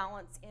functional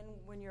balance in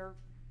when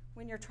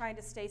you're trying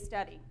to stay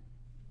steady.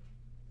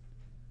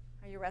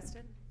 Are you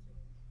rested?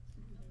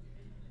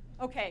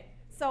 Okay,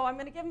 so I'm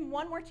going to give him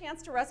one more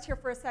chance to rest here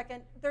for a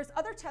second. There's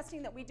other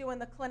testing that we do in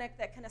the clinic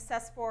that can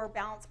assess for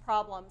balance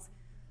problems.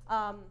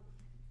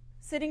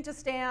 Sitting to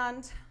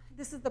stand,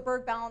 this is the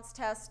Berg balance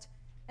test,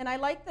 and I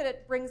like that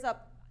it brings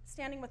up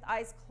standing with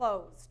eyes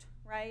closed,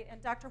 right?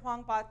 And Dr.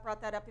 Huang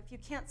brought that up. If you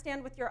can't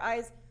stand with your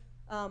eyes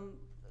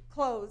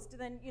closed,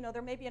 then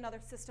there may be another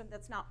system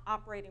that's not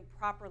operating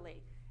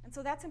properly. And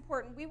so that's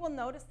important. We will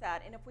notice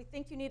that, and if we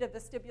think you need a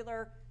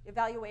vestibular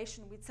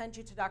evaluation, we'd send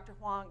you to Dr.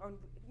 Huang, or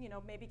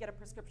maybe get a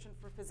prescription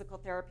for physical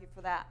therapy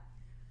for that.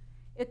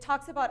 It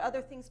talks about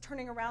other things,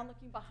 turning around,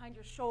 looking behind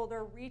your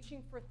shoulder,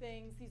 reaching for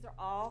things. These are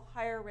all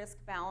higher risk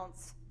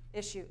balance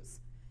issues.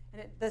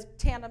 And the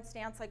tandem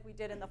stance like we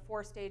did in the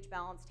 4-stage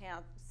balance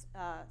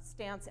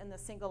stance and the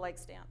single leg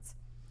stance.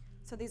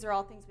 So these are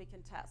all things we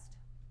can test.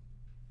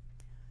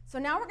 So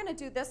now we're going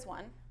to do this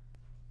one.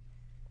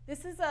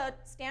 This is a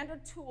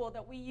standard tool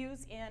that we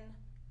use in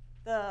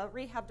the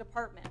rehab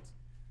department.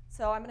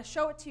 So I'm going to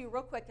show it to you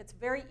real quick. It's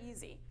very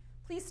easy.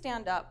 Please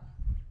stand up.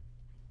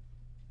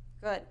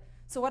 Good.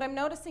 So what I'm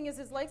noticing is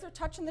his legs are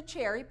touching the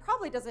chair. He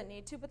probably doesn't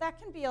need to, but that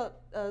can be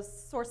a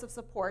source of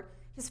support.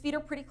 His feet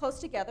are pretty close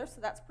together, so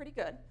that's pretty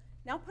good.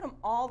 Now put them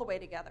all the way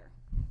together.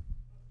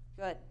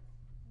 Good.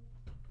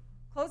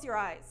 Close your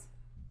eyes.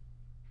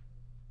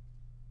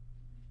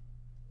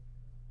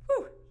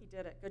 Whew, he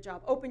did it. Good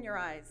job. Open your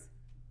eyes.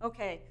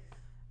 Okay.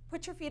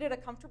 Put your feet at a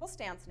comfortable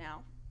stance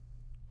now.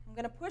 I'm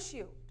going to push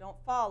you. Don't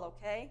fall,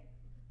 okay?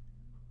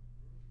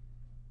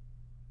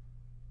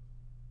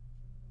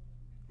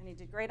 And he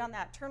did great on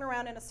that. Turn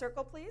around in a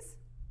circle, please.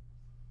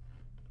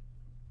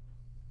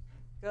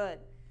 Good.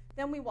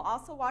 Then we will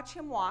also watch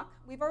him walk.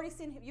 We've already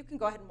seen him. You can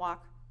go ahead and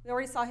walk. We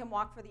already saw him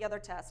walk for the other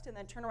test, and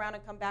then turn around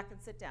and come back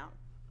and sit down.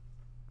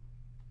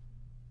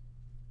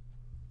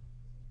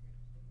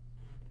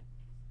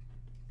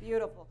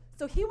 Beautiful.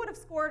 So he would have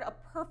scored a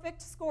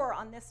perfect score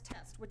on this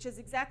test, which is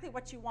exactly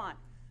what you want.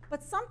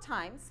 But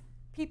sometimes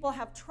people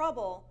have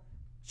trouble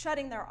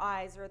shutting their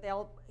eyes, or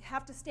they'll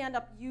have to stand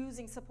up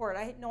using support.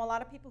 I know a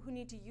lot of people who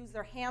need to use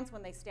their hands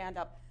when they stand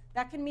up.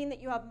 That can mean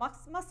that you have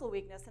muscle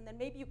weakness, and then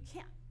maybe you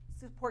can't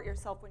support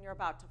yourself when you're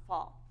about to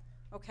fall.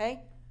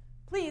 Okay?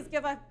 Please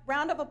give a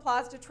round of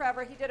applause to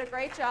Trevor. He did a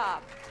great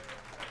job.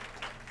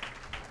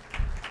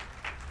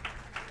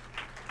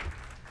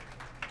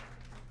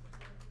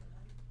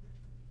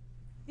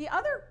 The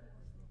other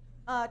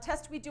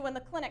test we do in the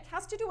clinic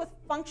has to do with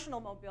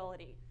functional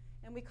mobility,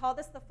 and we call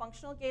this the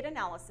functional gait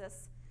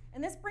analysis.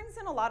 And this brings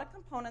in a lot of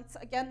components,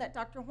 again, that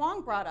Dr.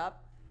 Huang brought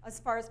up as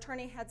far as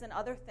turning heads and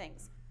other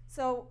things.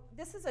 So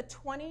this is a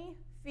 20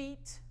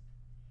 feet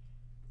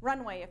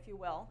runway, if you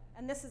will,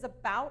 and this is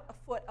about a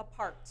foot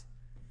apart.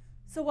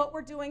 So what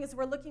we're doing is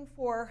we're looking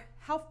for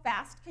how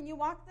fast can you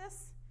walk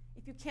this?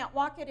 If you can't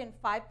walk it in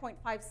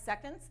 5.5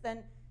 seconds,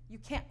 then you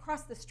can't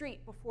cross the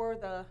street before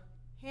the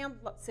hand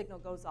signal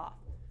goes off.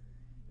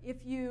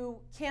 If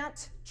you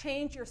can't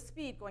change your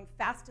speed going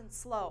fast and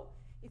slow,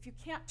 if you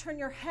can't turn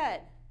your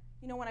head,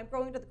 when I'm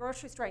going to the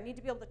grocery store, I need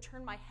to be able to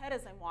turn my head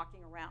as I'm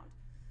walking around.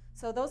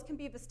 So those can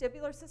be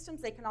vestibular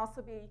systems. They can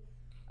also be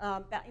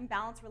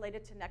imbalance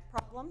related to neck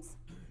problems.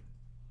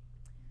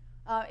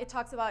 It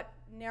talks about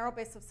narrow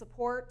base of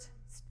support.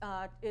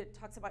 It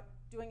talks about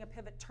doing a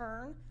pivot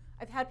turn.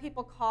 I've had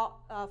people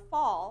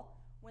fall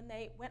when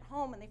they went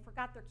home and they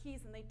forgot their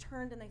keys and they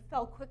turned and they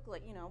fell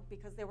quickly,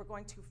 because they were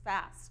going too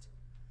fast.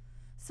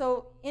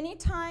 So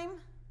anytime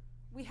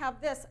we have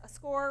this, a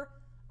score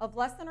of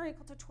less than or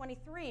equal to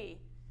 23,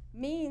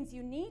 means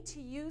you need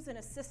to use an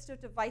assistive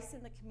device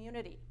in the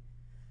community.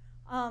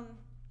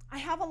 I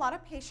have a lot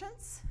of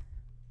patients,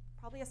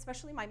 probably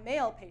especially my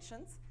male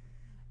patients,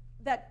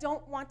 that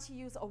don't want to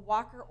use a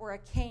walker or a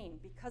cane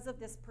because of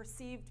this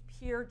perceived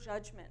peer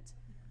judgment.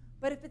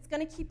 But if it's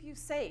going to keep you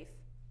safe,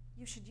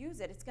 you should use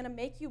it. It's going to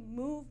make you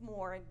move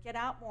more and get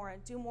out more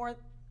and do more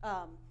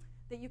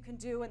that you can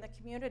do in the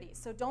community.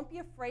 So don't be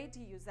afraid to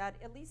use that,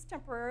 at least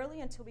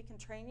temporarily until we can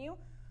train you,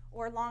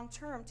 or long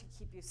term to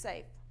keep you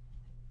safe.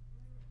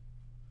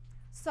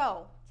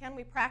 So, can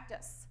we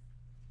practice?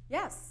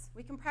 Yes,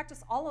 we can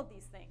practice all of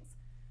these things.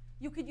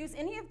 You could use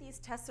any of these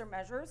tests or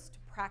measures to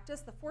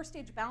practice. The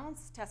 4-stage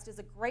balance test is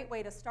a great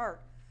way to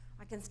start.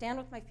 I can stand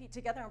with my feet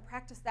together and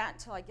practice that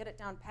until I get it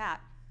down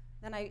pat.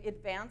 Then I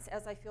advance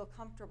as I feel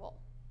comfortable.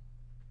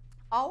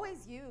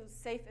 Always use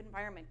safe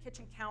environment.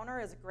 Kitchen counter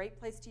is a great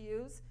place to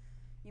use.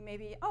 You may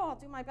be, I'll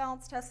do my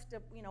balance test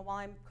while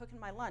I'm cooking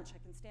my lunch. I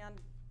can stand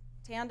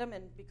tandem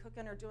and be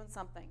cooking or doing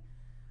something.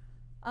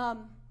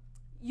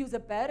 Use a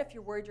bed if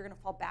you're worried you're going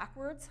to fall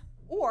backwards,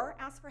 or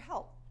ask for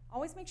help.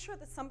 Always make sure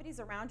that somebody's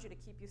around you to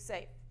keep you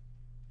safe.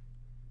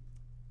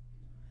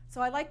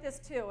 So I like this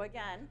too,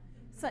 again.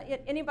 So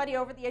anybody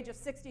over the age of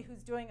 60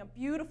 who's doing a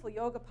beautiful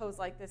yoga pose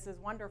like this is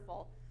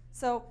wonderful.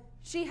 So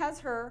she has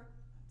her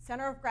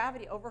center of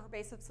gravity over her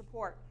base of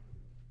support.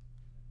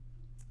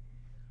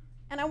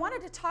 And I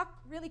wanted to talk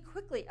really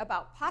quickly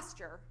about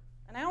posture.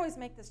 And I always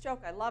make this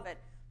joke, I love it.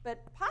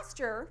 But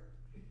posture,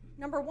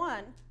 number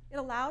one, it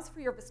allows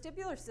for your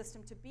vestibular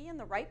system to be in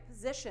the right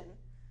position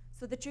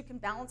so that you can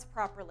balance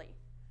properly.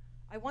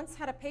 I once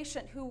had a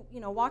patient who,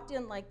 walked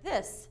in like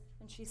this,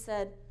 and I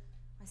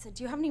said,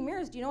 do you have any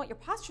mirrors? Do you know what your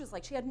posture is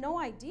like? She had no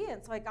idea,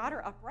 and so I got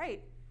her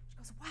upright. She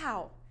goes,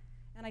 wow.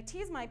 And I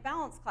tease my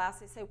balance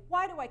class. I say,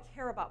 why do I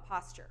care about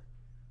posture?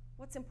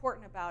 What's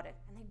important about it?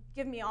 And they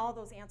give me all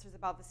those answers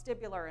about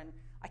vestibular, and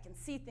I can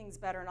see things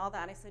better and all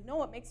that. And I said,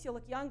 no, it makes you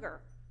look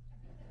younger.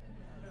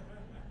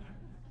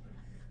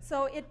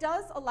 So it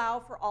does allow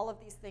for all of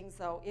these things,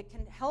 though. It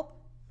can help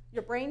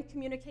your brain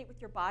communicate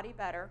with your body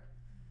better.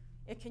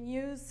 It can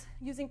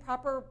using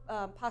proper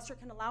posture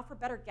can allow for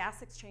better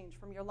gas exchange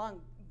from your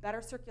lung,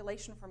 better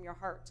circulation from your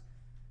heart.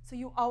 So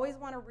you always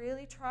want to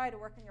really try to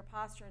work on your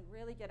posture and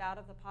really get out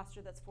of the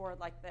posture that's forward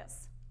like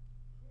this.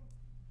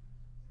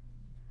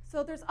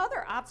 So there's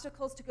other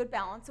obstacles to good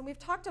balance, and we've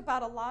talked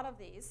about a lot of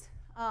these.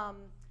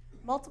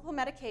 Multiple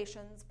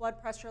medications,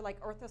 blood pressure like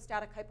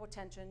orthostatic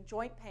hypotension,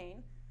 joint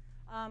pain.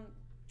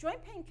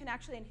 Joint pain can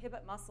actually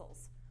inhibit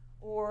muscles,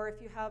 or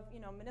if you have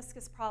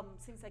meniscus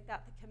problems, things like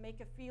that, that can make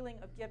a feeling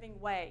of giving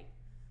way.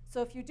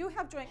 So if you do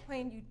have joint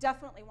pain, you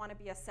definitely want to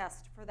be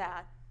assessed for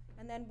that.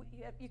 And then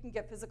you can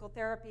get physical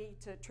therapy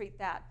to treat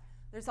that.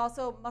 There's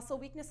also muscle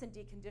weakness and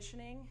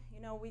deconditioning.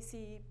 We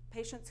see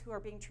patients who are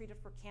being treated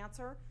for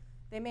cancer.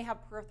 They may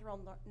have peripheral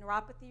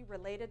neuropathy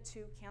related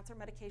to cancer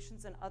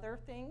medications and other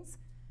things.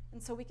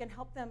 And so we can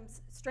help them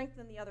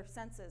strengthen the other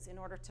senses in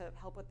order to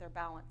help with their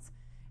balance.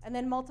 And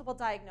then multiple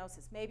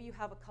diagnosis. Maybe you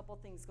have a couple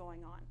things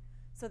going on.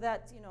 So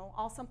that's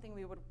all something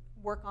we would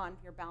work on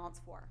your balance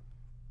for.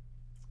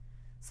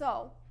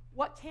 So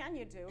what can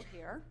you do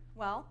here?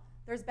 Well,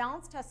 there's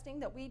balance testing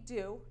that we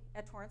do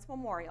at Torrance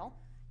Memorial.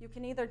 You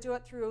can either do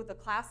it through the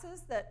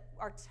classes that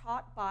are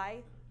taught by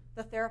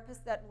the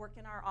therapists that work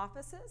in our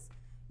offices.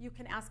 You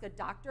can ask a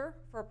doctor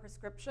for a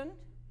prescription,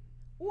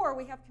 or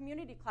we have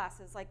community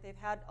classes like they've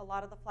had a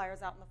lot of the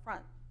flyers out in the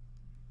front.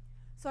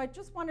 So I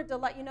just wanted to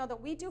let you know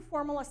that we do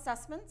formal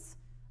assessments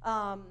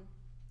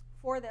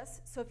for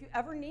this. So if you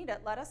ever need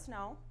it, let us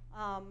know.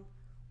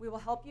 We will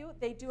help you.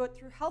 They do it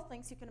through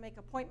HealthLinks. You can make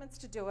appointments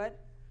to do it.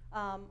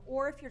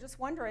 Or if you're just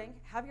wondering,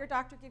 have your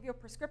doctor give you a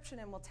prescription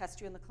and we'll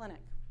test you in the clinic.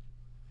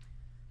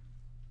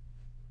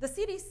 The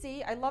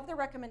CDC, I love their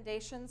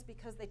recommendations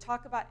because they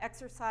talk about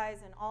exercise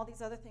and all these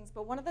other things,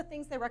 but one of the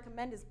things they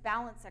recommend is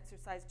balance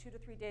exercise 2 to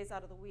 3 days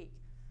out of the week.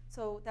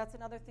 So that's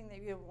another thing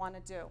that you want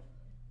to do.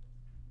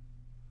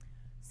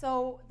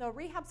 So the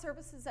rehab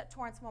services at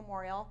Torrance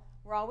Memorial,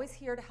 we're always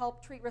here to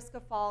help treat risk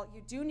of fall.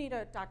 You do need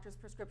a doctor's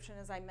prescription,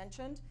 as I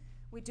mentioned.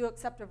 We do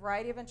accept a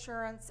variety of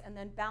insurance, and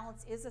then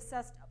balance is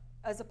assessed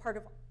as a part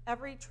of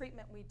every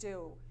treatment we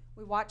do.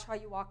 We watch how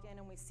you walk in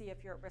and we see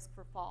if you're at risk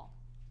for fall.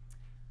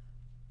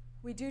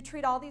 We do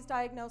treat all these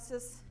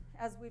diagnoses,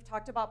 as we've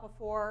talked about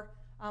before.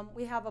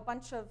 We have a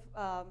bunch of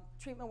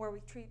treatment where we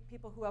treat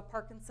people who have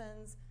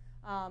Parkinson's,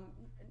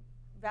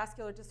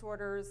 vascular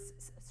disorders,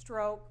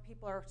 stroke,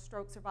 people are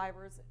stroke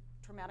survivors,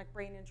 traumatic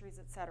brain injuries,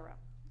 etc.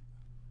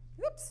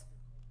 Oops.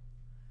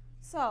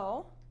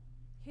 So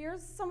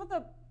here's some of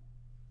the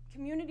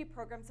community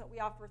programs that we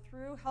offer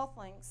through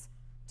HealthLinks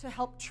to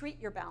help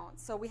treat your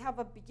balance. So we have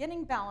a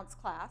beginning balance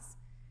class,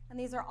 and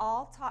these are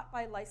all taught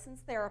by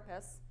licensed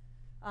therapists.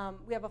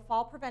 We have a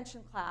fall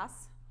prevention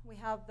class. We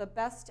have the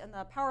best and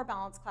the power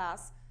balance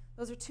class.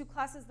 Those are 2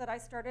 classes that I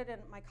started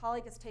and my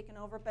colleague has taken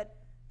over, but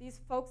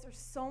these folks are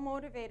so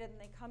motivated and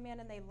they come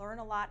in and they learn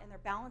a lot and their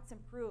balance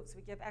improves.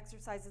 We give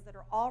exercises that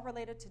are all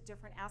related to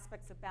different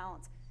aspects of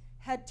balance.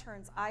 Head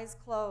turns, eyes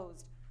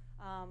closed,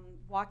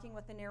 walking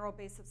with a narrow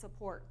base of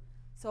support.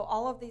 So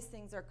all of these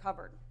things are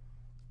covered.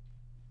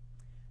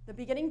 The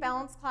beginning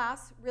balance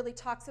class really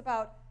talks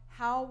about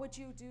how would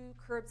you do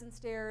curbs and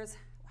stairs,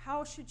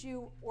 how should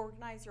you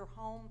organize your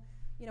home,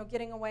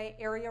 getting away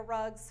area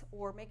rugs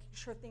or making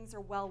sure things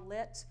are well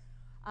lit,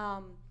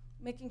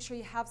 making sure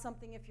you have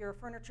something if you're a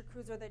furniture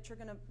cruiser that you're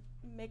going to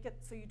make it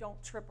so you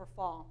don't trip or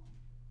fall.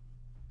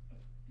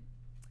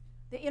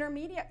 The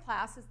intermediate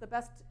class is the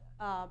best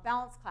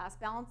balance class,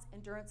 balance,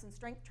 endurance, and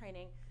strength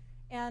training.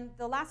 And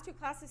the last 2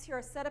 classes here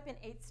are set up in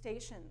 8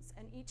 stations,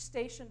 and each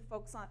station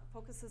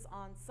focuses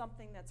on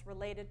something that's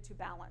related to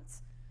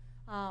balance.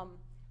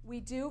 We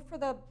do, for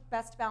the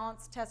best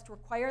balance test,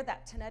 require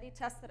that Tenetti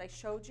test that I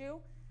showed you.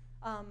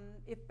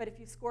 But if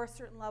you score a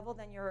certain level,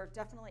 then you're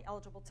definitely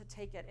eligible to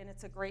take it, and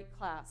it's a great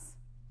class.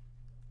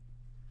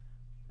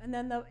 And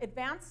then the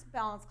advanced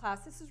balance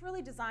class, this is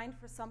really designed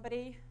for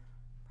somebody,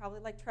 probably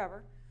like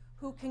Trevor,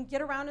 who can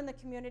get around in the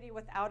community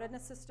without an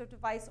assistive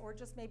device or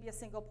just maybe a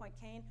single point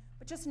cane,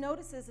 but just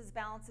notices his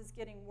balance is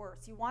getting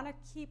worse. You want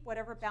to keep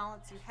whatever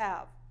balance you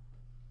have.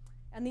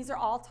 And these are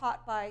all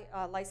taught by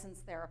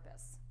licensed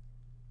therapists.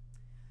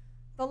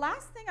 The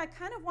last thing I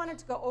kind of wanted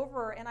to go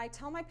over, and I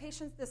tell my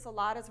patients this a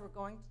lot as we're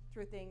going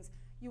through things,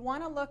 you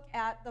want to look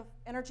at the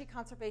energy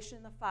conservation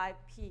in the 5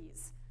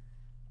 Ps.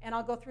 And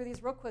I'll go through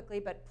these real quickly,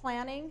 but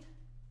planning,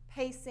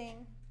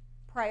 pacing,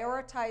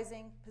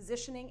 prioritizing,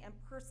 positioning, and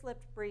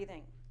pursed-lipped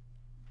breathing.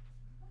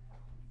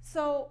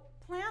 So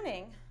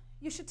planning,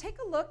 you should take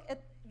a look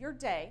at your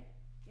day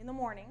in the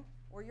morning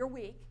or your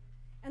week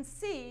and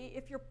see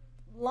if you're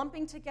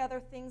lumping together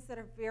things that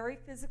are very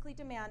physically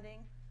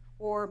demanding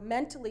or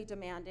mentally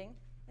demanding,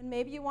 and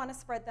maybe you want to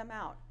spread them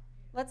out.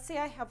 Let's say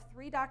I have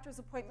 3 doctor's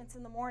appointments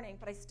in the morning,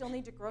 but I still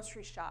need to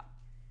grocery shop.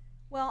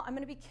 Well, I'm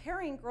going to be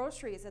carrying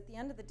groceries at the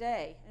end of the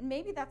day, and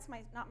maybe that's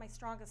not my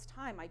strongest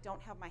time. I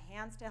don't have my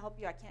hands to help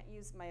you. I can't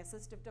use my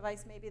assistive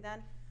device maybe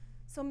then.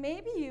 So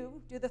maybe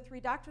you do the 3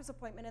 doctor's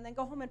appointment and then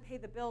go home and pay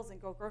the bills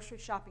and go grocery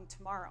shopping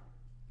tomorrow.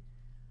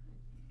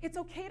 It's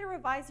okay to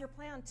revise your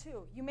plan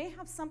too. You may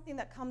have something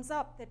that comes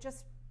up that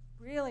just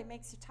really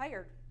makes you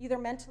tired, either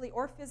mentally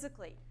or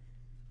physically.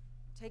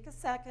 Take a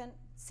second,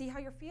 see how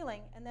you're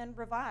feeling, and then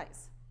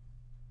revise.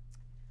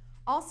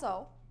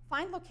 Also,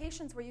 find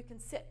locations where you can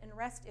sit and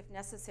rest if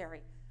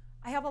necessary.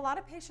 I have a lot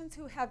of patients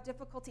who have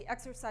difficulty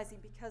exercising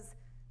because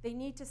they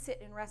need to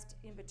sit and rest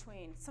in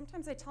between.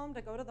 Sometimes I tell them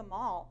to go to the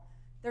mall.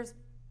 There's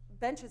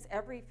benches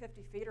every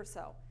 50 feet or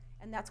so,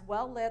 and that's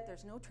well lit.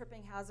 There's no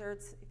tripping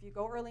hazards. If you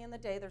go early in the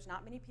day, there's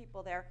not many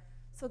people there.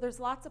 So there's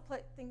lots of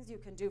things you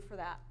can do for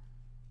that.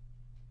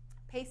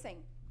 Pacing.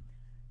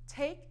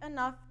 Take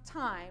enough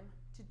time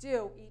to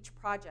do each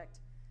project.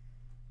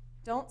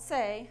 Don't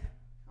say,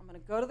 I'm going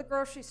to go to the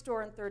grocery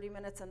store in 30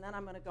 minutes, and then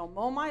I'm going to go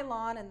mow my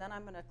lawn, and then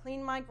I'm going to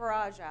clean my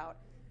garage out,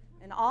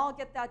 and I'll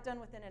get that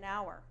done within an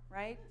hour,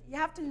 right? You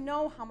have to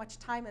know how much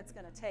time it's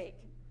going to take.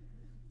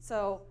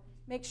 So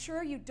make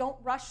sure you don't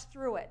rush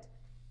through it.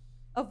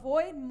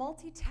 Avoid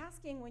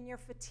multitasking when you're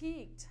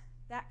fatigued.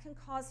 That can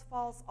cause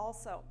falls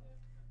also.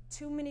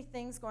 Too many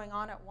things going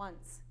on at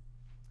once.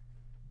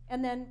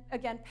 And then,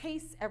 again,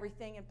 pace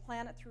everything and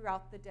plan it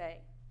throughout the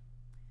day.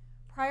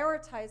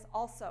 Prioritize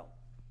also.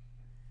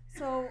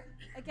 So,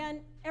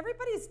 again,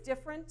 everybody's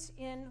different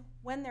in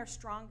when they're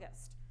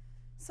strongest.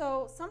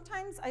 So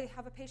sometimes I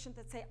have a patient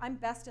that say, I'm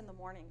best in the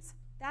mornings.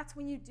 That's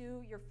when you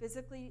do your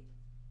physically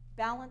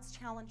balanced,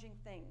 challenging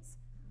things,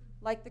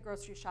 like the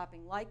grocery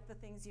shopping, like the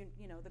things,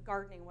 the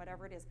gardening,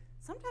 whatever it is.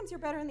 Sometimes you're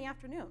better in the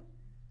afternoon.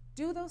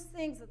 Do those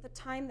things at the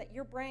time that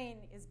your brain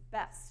is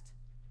best,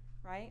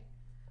 right?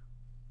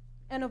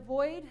 And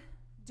avoid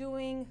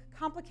doing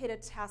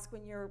complicated tasks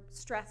when you're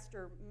stressed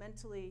or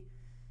mentally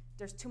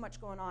there's too much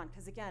going on,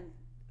 because again,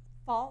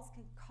 falls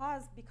can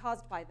be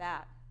caused by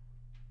that.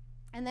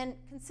 And then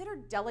consider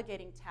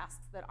delegating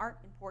tasks that aren't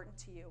important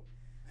to you.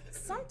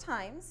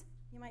 Sometimes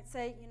you might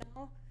say,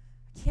 I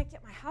can't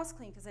get my house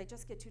clean because I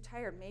just get too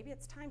tired. Maybe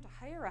it's time to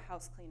hire a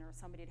house cleaner or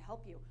somebody to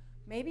help you.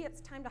 Maybe it's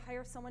time to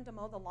hire someone to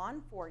mow the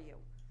lawn for you.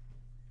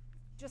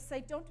 Just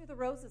say, don't do the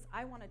roses,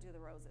 I want to do the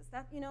roses.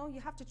 That,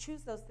 you have to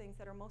choose those things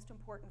that are most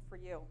important for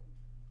you.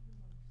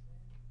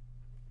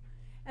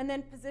 And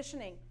then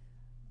positioning.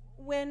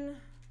 When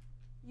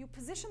you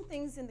position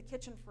things in the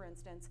kitchen, for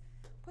instance,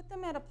 put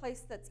them at a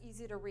place that's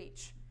easy to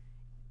reach.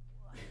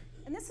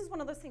 And this is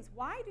one of those things,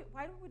 why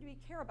would we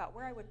care about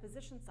where I would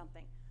position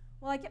something?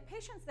 Well, I get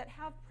patients that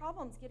have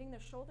problems getting their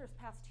shoulders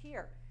past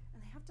here,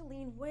 and they have to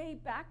lean way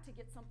back to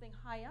get something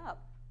high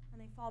up,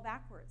 and they fall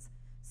backwards.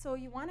 So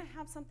you want to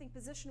have something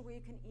positioned where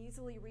you can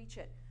easily reach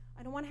it.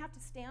 I don't want to have to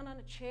stand on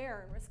a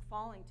chair and risk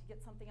falling to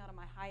get something out of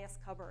my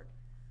highest cupboard.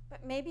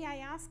 But maybe I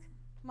ask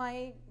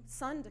my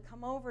son to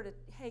come over to,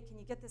 hey, can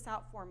you get this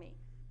out for me?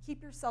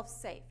 Keep yourself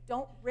safe.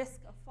 Don't risk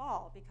a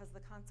fall because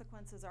the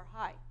consequences are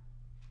high.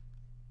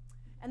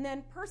 And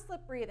then pursed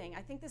lip breathing.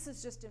 I think this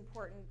is just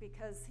important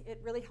because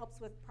it really helps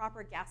with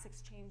proper gas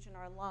exchange in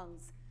our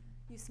lungs.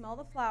 You smell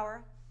the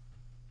flower,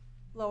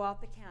 blow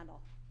out the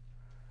candle.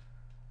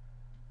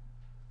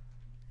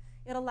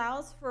 It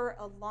allows for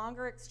a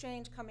longer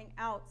exchange coming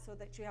out so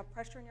that you have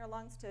pressure in your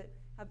lungs to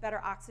have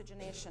better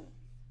oxygenation.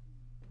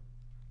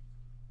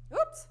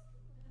 Oops.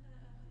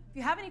 If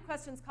you have any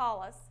questions,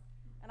 call us.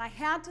 And I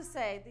had to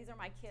say, these are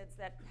my kids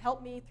that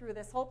helped me through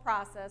this whole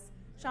process.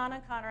 Sean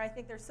and Connor, I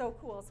think they're so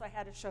cool, so I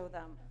had to show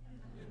them.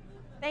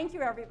 Thank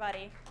you,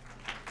 everybody.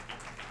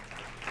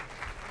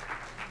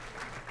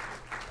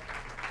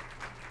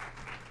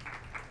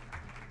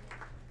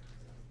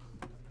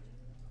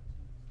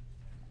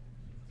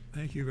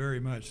 Thank you very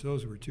much.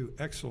 Those were 2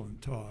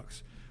 excellent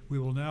talks. We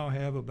will now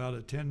have about a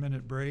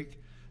 10-minute break.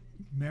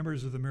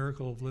 Members of the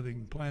Miracle of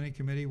Living Planning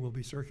Committee will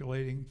be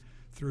circulating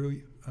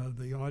through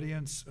the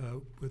audience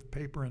with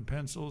paper and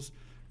pencils.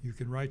 You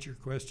can write your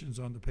questions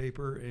on the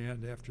paper,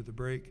 and after the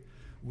break,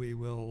 we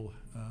will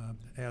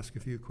ask a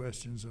few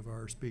questions of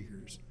our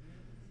speakers.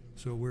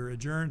 So we're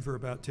adjourned for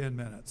about 10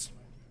 minutes.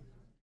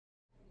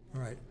 All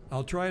right,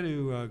 I'll try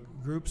to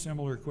group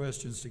similar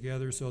questions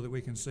together so that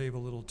we can save a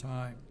little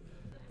time.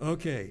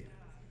 Okay,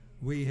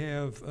 we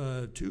have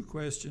 2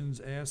 questions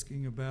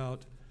asking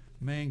about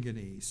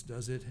manganese.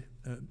 Is it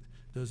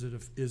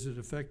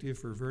effective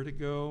for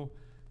vertigo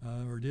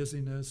or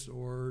dizziness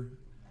or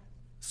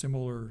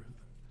similar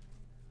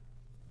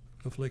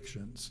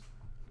afflictions?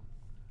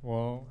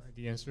 Well,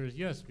 the answer is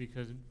yes,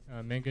 because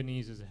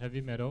manganese is a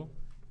heavy metal.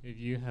 If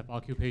you have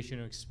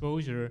occupational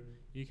exposure,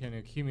 it can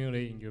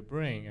accumulate in your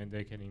brain, and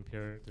they can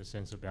impair the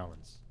sense of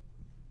balance.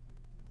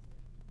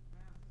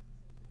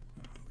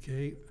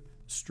 Okay,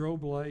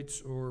 strobe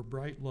lights or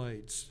bright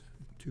lights,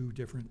 2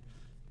 different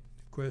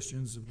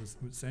questions of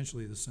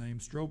essentially the same.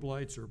 Strobe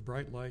lights or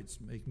bright lights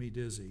make me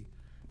dizzy.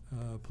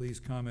 Please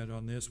comment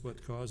on this,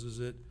 what causes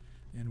it,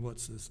 and what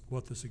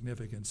the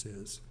significance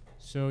is.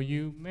 So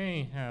you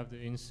may have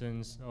the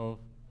instance of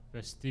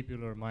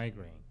vestibular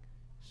migraine.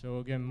 So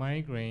again,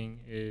 migraine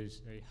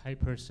is a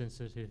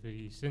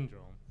hypersensitivity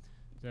syndrome.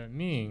 That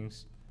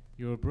means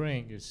your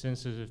brain is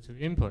sensitive to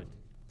input.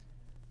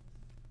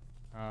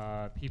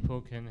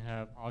 People can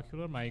have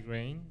ocular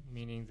migraine,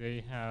 meaning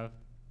they have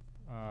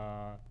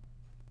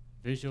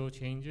visual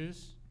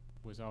changes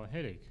without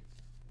headache.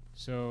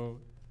 So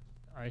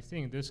I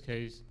think in this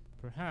case,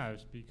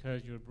 perhaps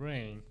because your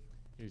brain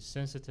is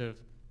sensitive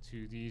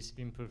to these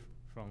input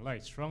from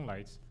light, strong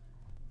lights,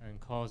 and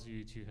cause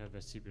you to have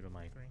vestibular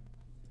migraine.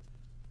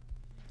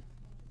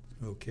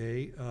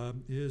 Okay,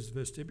 is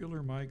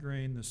vestibular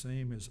migraine the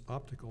same as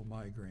optical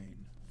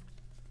migraine?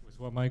 With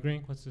what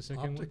migraine? What's the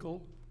second Optical?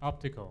 one?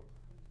 Optical.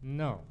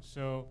 No.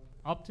 So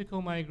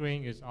optical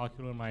migraine is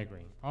ocular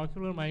migraine.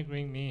 Ocular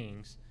migraine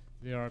means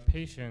there are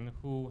patients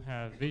who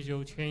have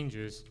visual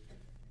changes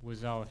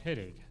without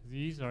headache.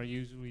 These are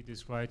usually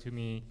described to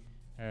me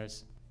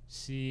as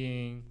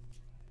seeing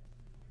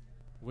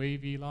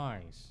wavy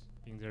lines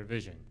in their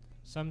vision.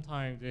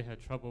 Sometimes they have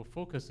trouble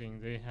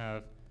focusing. They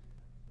have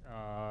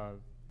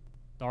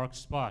dark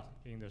spot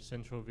in their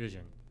central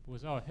vision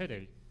without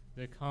headache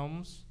that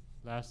comes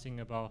lasting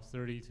about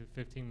 30 to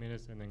 15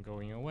 minutes and then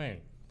going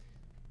away.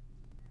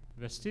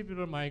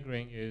 Vestibular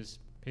migraine is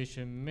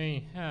patient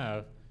may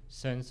have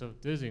sense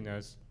of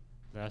dizziness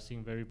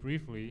lasting very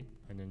briefly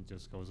and then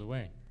just goes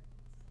away.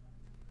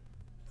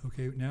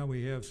 Okay, now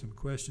we have some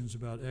questions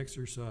about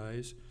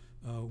exercise.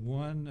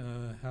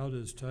 One, how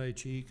does Tai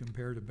Chi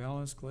compare to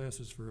balance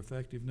classes for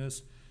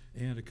effectiveness?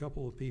 And a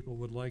couple of people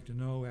would like to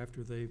know,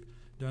 after they've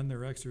done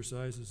their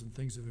exercises and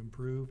things have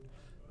improved,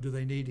 do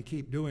they need to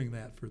keep doing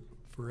that for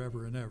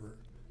forever and ever?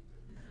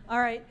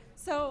 All right,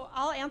 so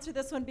I'll answer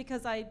this one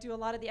because I do a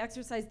lot of the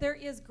exercise. There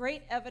is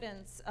great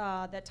evidence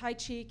that Tai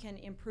Chi can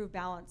improve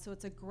balance, so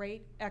it's a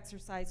great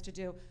exercise to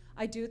do.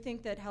 I do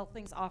think that Health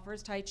Things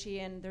offers Tai Chi,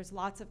 and there's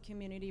lots of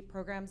community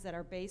programs that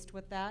are based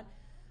with that.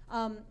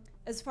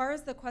 As far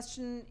as the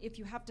question, if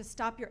you have to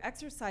stop your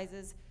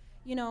exercises,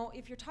 you know,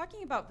 if you're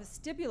talking about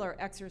vestibular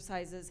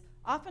exercises,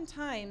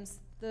 oftentimes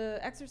the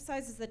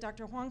exercises that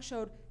Dr. Huang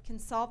showed can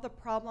solve the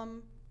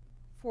problem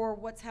for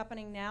what's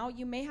happening now.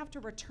 You may have to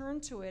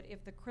return to it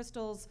if the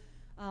crystals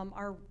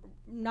are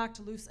knocked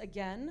loose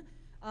again.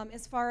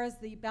 As far as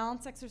the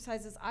balance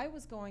exercises I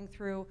was going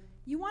through,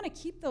 you want to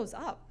keep those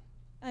up.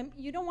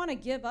 You don't want to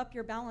give up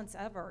your balance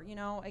ever. You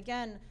know,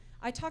 again,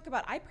 I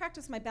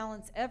practice my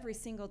balance every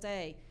single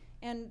day.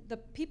 And the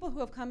people who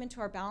have come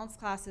into our balance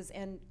classes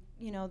and,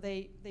 you know,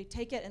 they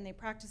take it and they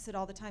practice it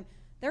all the time,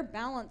 they're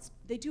balanced.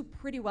 They do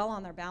pretty well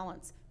on their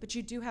balance, but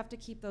you do have to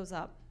keep those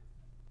up.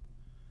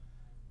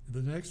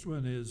 The next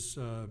one is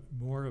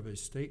more of a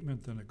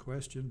statement than a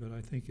question, but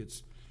I think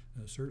it's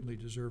certainly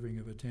deserving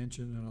of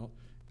attention, and I'll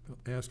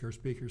ask our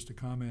speakers to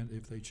comment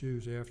if they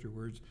choose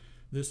afterwards.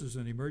 This is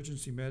an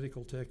emergency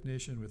medical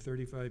technician with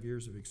 35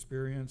 years of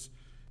experience,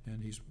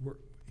 and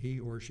he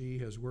or she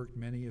has worked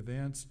many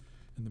events,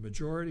 and the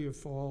majority of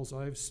falls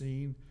I've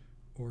seen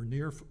or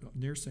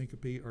near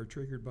syncope are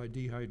triggered by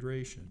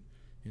dehydration.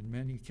 In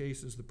many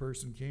cases, the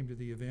person came to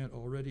the event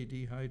already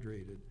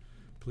dehydrated.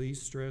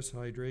 Please stress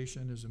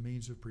hydration as a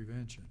means of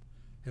prevention.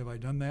 Have I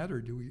done that, or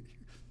you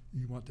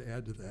want to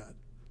add to that?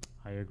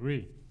 I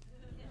agree.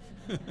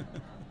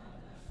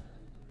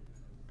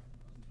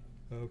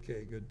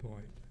 Okay, good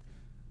point.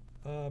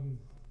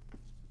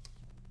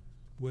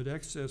 Would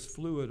excess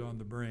fluid on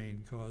the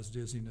brain cause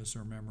dizziness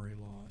or memory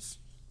loss?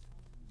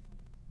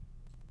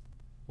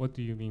 What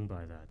do you mean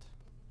by that?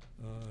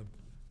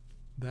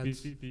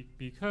 That's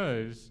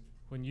Because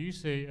when you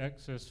say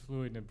excess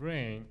fluid in the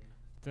brain,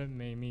 that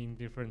may mean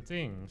different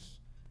things.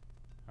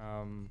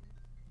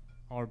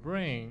 Our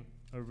brain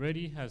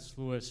already has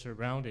fluid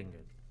surrounding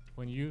it.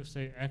 When you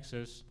say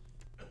excess,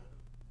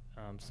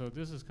 so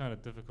this is kind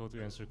of difficult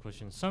to answer the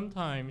question.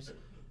 Sometimes,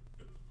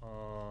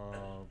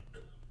 well,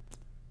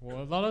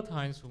 a lot of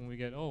times when we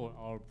get old,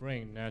 our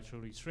brain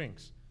naturally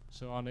shrinks.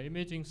 So on the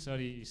imaging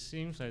study, it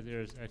seems like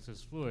there is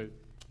excess fluid.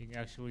 In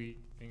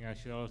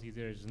actuality,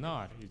 there is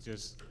not. It's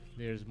just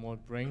there's more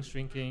brain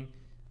shrinking,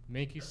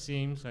 make it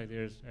seem like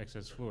there's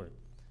excess fluid.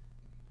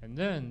 And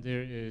then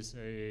there is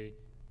a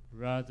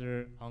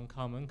rather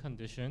uncommon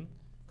condition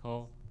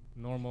called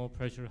normal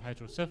pressure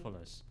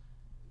hydrocephalus.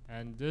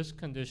 And this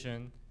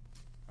condition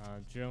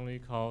generally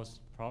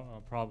causes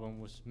problem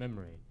with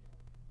memory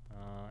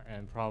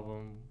and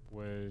problem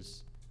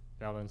with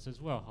balance as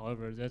well.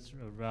 However, that's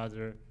a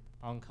rather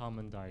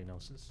uncommon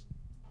diagnosis.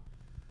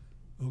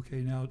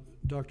 okay. Now,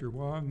 Dr.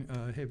 Wang,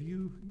 have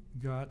you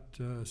got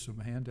some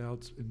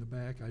handouts in the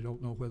back? I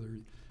don't know whether,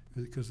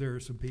 because there are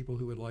some people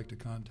who would like to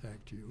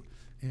contact you.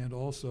 And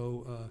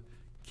also,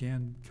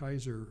 can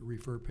Kaiser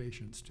refer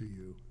patients to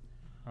you?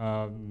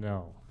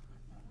 No.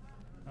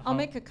 I'll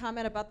make a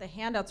comment about the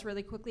handouts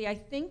really quickly. I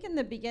think in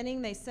the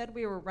beginning they said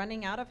we were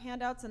running out of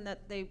handouts and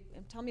that they,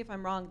 tell me if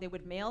I'm wrong, they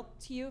would mail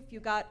to you if you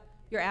got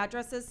your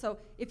addresses. So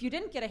if you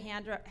didn't get a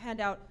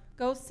handout,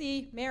 go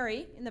see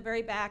Mary in the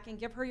very back and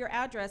give her your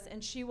address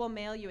and she will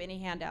mail you any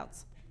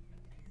handouts.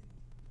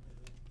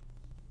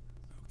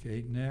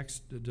 Okay,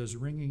 next, does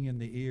ringing in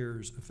the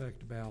ears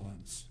affect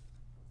balance?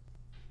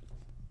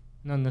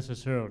 Not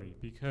necessarily,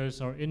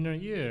 because our inner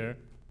ear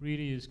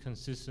really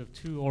consists of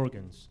two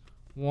organs.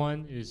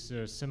 One is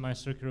a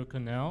semicircular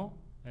canal,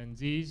 and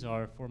these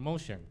are for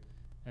motion.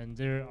 And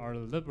there are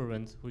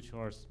labyrinths which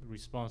are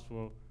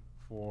responsible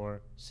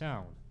for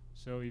sound.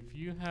 So if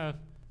you have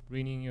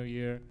ringing in your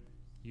ear,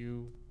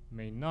 you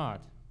may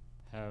not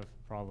have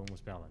problem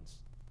with balance.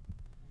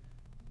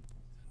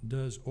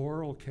 Does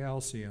oral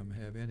calcium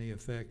have any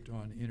effect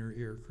on inner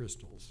ear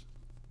crystals?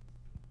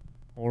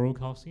 Oral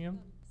calcium?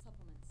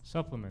 Supplements.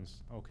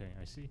 Supplements. Okay,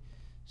 I see.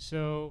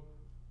 So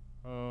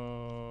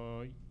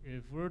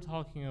if we're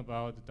talking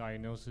about the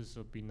diagnosis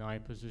of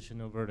benign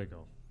positional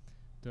vertigo,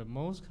 the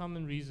most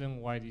common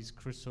reason why these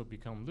crystals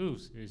become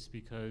loose is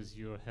because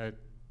your head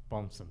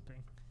bumped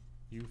something.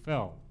 You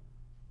fell.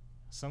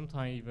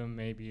 Sometimes even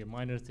maybe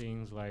minor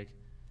things like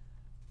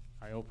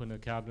I opened a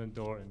cabinet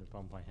door and it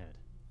bumped my head.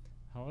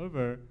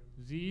 However,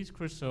 these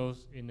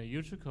crystals in the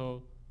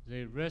utricle,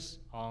 they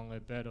rest on a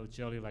bed of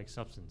jelly-like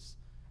substance.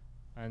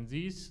 And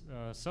these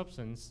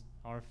substances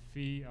are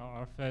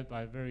fed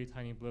by a very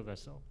tiny blood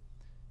vessel.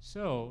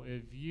 So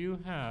if you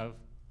have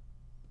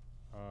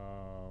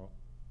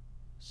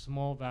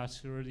small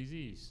vascular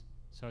disease,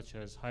 such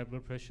as high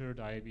blood pressure,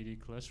 diabetes,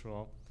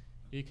 cholesterol,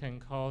 it can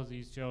cause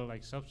these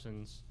gel-like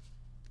substances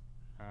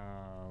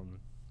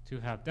to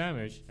have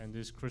damage, and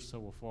this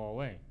crystal will fall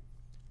away.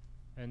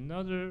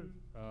 Another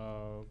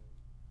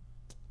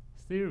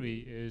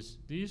theory is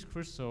these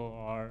crystals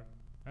are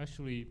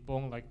actually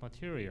bone-like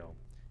material.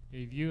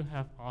 If you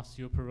have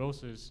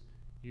osteoporosis,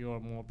 you are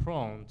more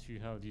prone to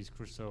have these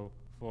crystals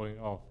falling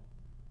off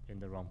in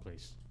the wrong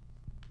place.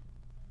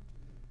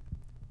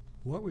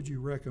 What would you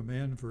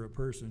recommend for a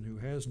person who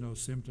has no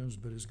symptoms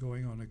but is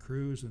going on a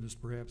cruise and is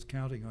perhaps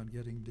counting on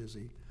getting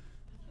dizzy?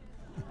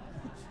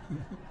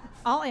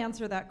 I'll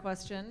answer that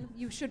question.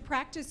 You should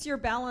practice your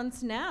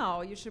balance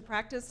now. You should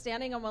practice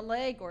standing on one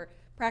leg or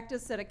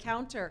practice at a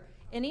counter.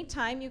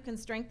 Anytime you can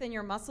strengthen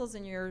your muscles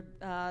and your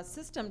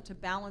system to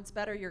balance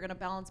better, you're going to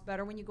balance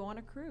better when you go on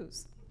a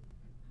cruise.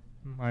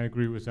 I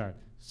agree with that.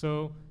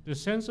 So the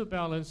sense of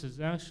balance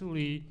is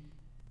actually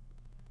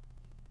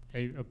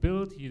an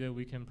ability that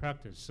we can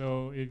practice.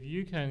 So if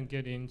you can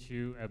get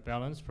into a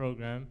balance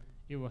program,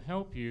 it will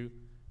help you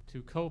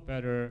to cope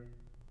better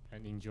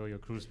and enjoy your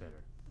cruise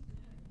better.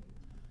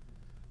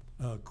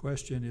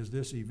 Question, is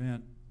this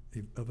event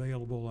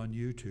available on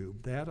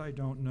YouTube? That I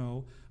don't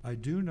know. I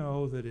do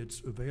know that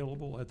it's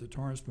available at the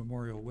Torrance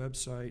Memorial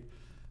website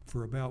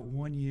for about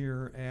 1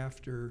 year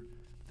after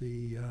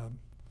the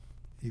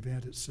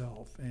event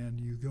itself.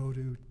 And you go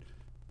to,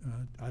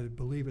 I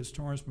believe it's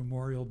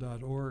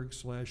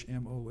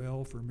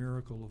torrancememorial.org/MOL for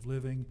Miracle of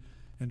Living,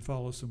 and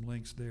follow some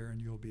links there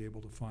and you'll be able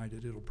to find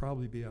it. It'll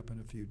probably be up in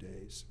a few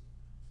days.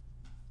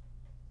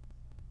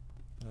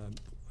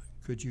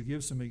 Could you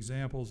give some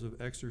examples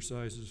of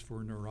exercises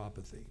for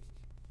neuropathy?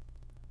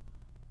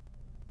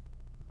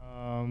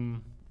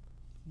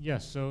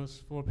 Yes, so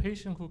for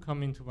patients who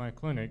come into my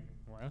clinic,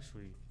 well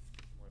actually,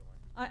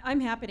 I'm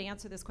happy to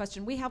answer this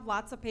question. We have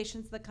lots of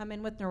patients that come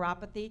in with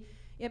neuropathy.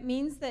 It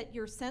means that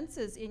your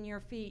senses in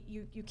your feet,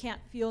 you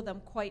can't feel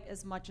them quite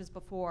as much as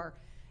before.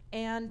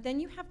 And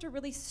then you have to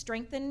really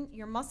strengthen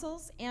your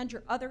muscles and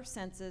your other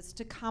senses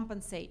to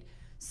compensate.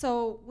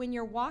 So when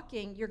you're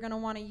walking, you're going to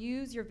want to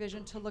use your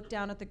vision to look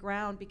down at the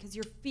ground because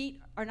your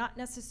feet are not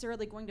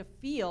necessarily going to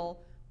feel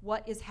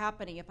what is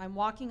happening. If I'm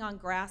walking on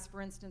grass,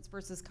 for instance,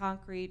 versus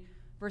concrete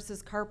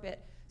versus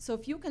carpet. So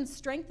if you can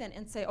strengthen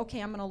and say, okay,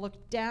 I'm going to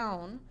look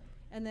down,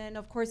 and then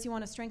of course you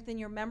want to strengthen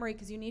your memory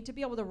because you need to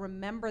be able to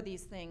remember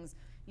these things.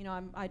 You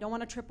know, I don't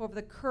want to trip over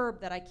the curb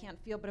that I can't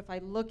feel, but if I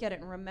look at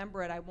it and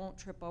remember it, I won't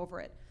trip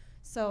over it.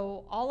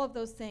 So all of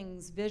those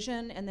things,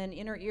 vision and then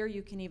inner ear,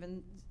 you can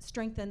even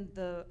strengthen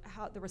the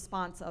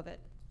response of it.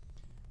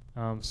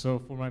 So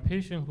for my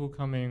patient who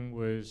come in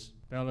with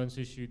balance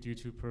issue due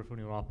to peripheral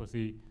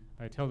neuropathy,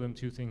 I tell them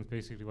two things,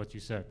 basically what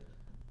you said.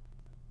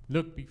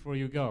 Look before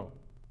you go,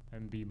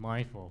 and be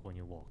mindful when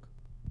you walk.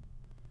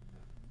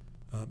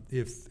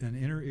 If an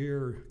inner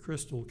ear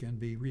crystal can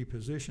be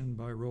repositioned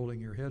by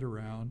rolling your head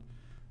around,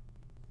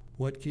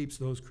 what keeps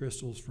those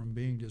crystals from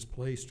being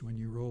displaced when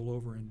you roll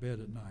over in bed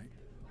at night?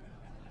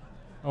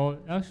 Oh,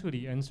 actually,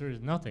 the answer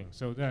is nothing.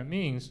 So that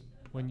means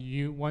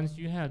once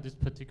you have this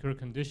particular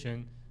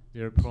condition,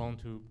 they're prone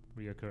to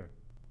reoccur.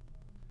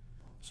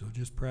 So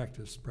just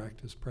practice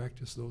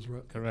those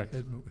Correct.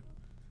 head movements.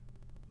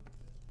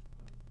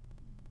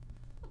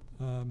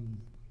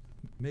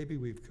 Maybe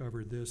we've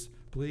covered this.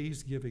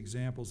 Please give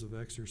examples of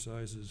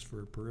exercises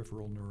for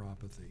peripheral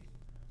neuropathy.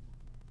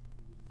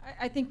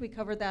 I think we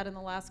covered that in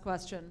the last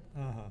question.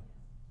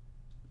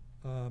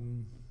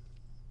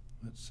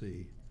 Let's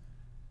see.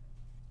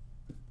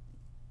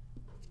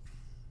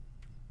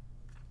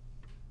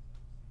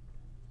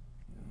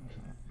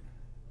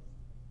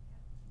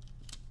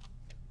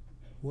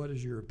 What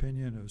is your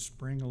opinion of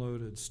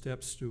spring-loaded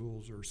step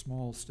stools or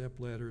small step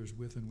ladders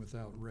with and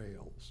without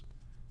rails?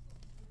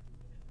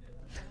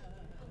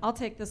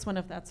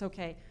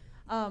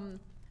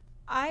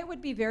 I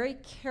would be very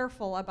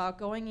careful about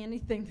going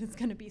anything that's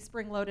going to be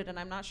spring-loaded, and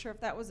I'm not sure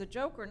if that was a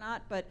joke or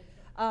not, but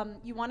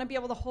you want to be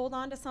able to hold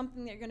on to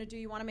something that you're going to do.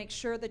 You want to make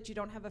sure that you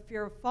don't have a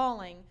fear of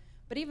falling.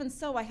 But even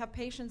so, I have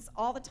patients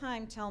all the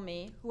time tell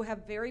me who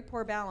have very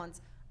poor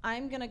balance,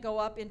 I'm going to go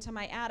up into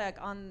my attic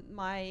on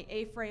my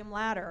A-frame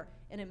ladder,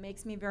 and it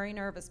makes me very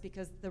nervous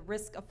because the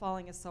risk of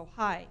falling is so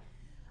high.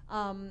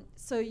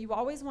 So you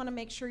always want to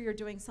make sure you're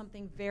doing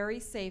something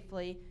very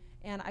safely,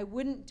 and I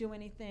wouldn't do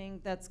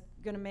anything that's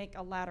going to make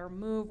a ladder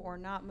move or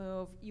not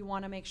move. You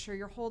want to make sure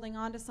you're holding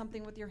on to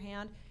something with your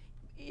hand.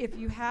 If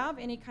you have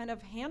any kind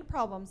of hand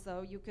problems,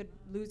 though, you could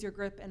lose your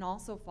grip and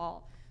also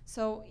fall.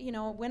 So, you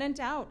know, when in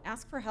doubt,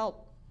 ask for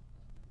help.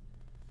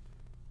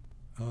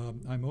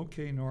 I'm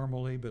okay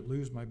normally, but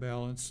lose my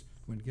balance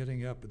when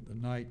getting up at the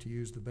night to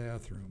use the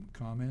bathroom.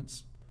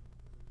 Comments?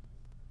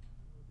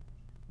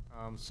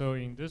 So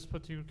in this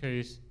particular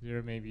case,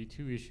 there may be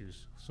two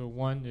issues. So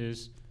one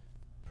is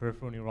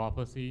peripheral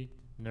neuropathy,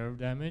 nerve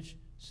damage.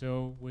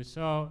 So we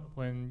saw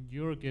when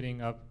you're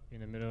getting up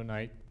in the middle of the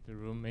night, the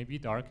room may be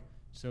dark,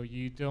 so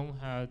you don't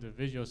have the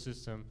visual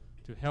system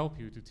to help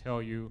you to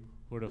tell you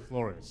where the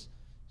floor is.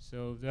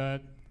 So if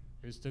that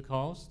is the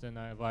cause, then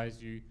I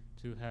advise you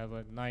to have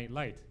a night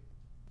light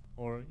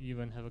or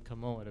even have a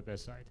commode at the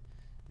bedside.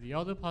 The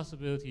other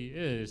possibility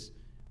is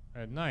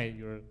at night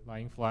you're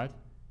lying flat,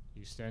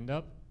 you stand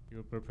up,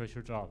 your blood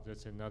pressure drops.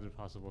 That's another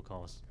possible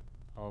cause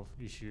of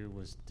issue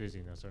with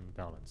dizziness or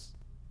imbalance.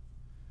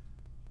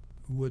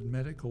 Would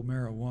medical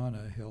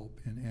marijuana help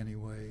in any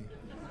way?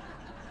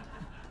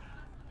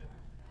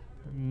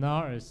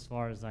 Not as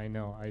far as I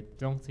know. I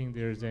don't think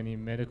there's any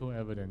medical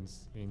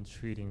evidence in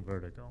treating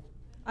vertigo.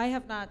 I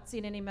have not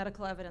seen any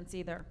medical evidence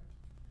either.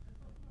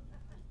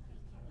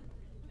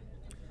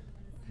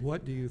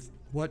 What do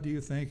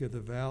you think of the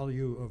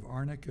value of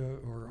arnica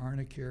or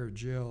arnicare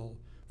gel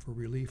for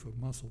relief of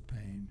muscle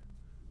pain?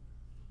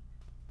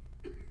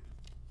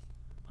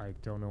 I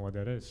don't know what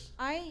that is.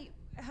 I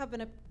have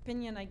an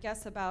opinion, I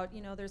guess, about,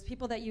 you know, there's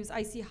people that use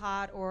Icy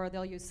Hot or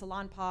they'll use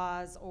Salon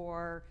Paws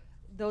or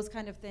those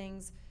kind of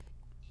things.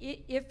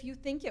 If you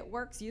think it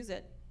works, use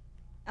it.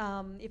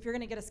 If you're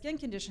going to get a skin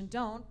condition,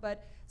 don't.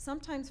 But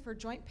sometimes for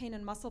joint pain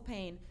and muscle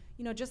pain,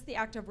 you know, just the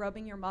act of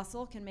rubbing your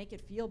muscle can make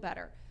it feel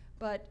better.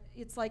 But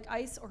it's like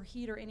ice or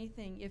heat or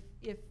anything.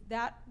 If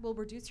that will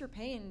reduce your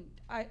pain,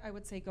 I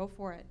would say go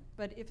for it.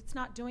 But if it's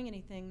not doing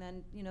anything,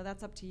 then, you know,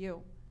 that's up to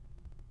you.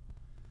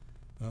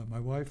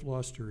 My wife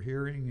lost her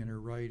hearing in her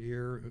right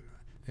ear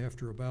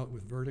after a bout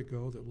with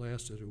vertigo that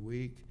lasted a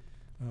week.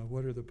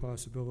 What are the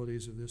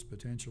possibilities of this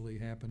potentially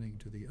happening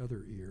to the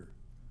other ear?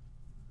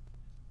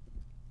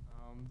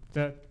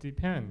 That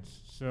depends.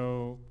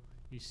 So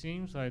it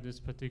seems like this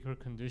particular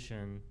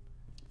condition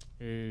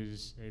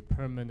is a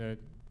permanent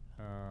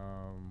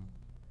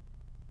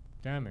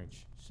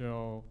damage.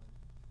 So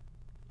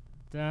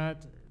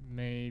that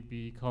may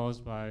be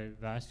caused by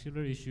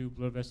vascular issue,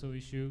 blood vessel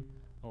issue,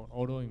 or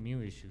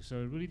autoimmune issue. So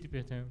it really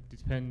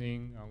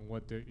depending on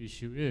what the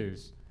issue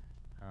is,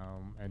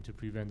 and to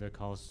prevent the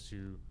cause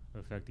to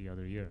affect the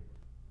other ear.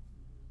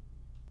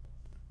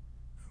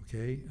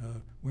 Okay,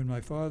 when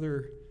my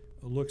father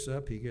looks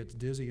up, he gets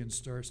dizzy and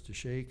starts to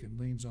shake and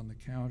leans on the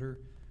counter,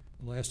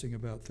 lasting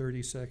about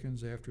 30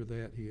 seconds. After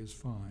that, he is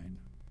fine.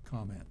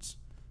 Comments?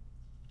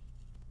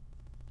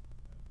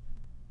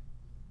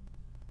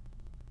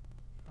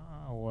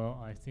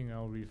 Well, I think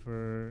I'll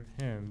refer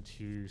him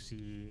to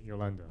see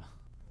Yolanda.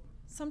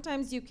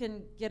 Sometimes you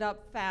can get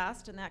up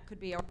fast, and that could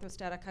be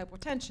orthostatic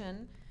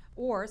hypotension,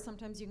 or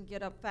sometimes you can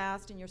get up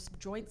fast and your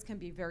joints can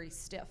be very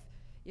stiff.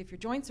 If your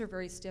joints are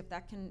very stiff,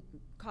 that can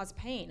cause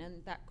pain,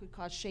 and that could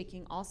cause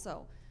shaking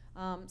also.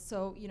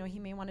 So, you know, he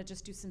may want to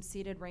just do some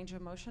seated range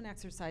of motion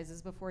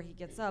exercises before he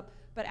gets up,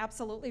 but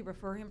absolutely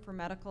refer him for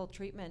medical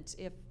treatment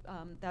if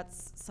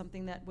that's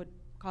something that would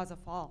cause a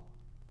fall.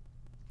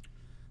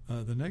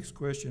 The next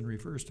question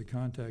refers to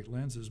contact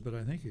lenses, but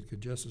I think it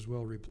could just as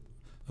well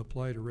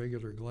apply to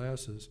regular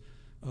glasses.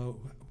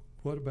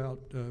 What about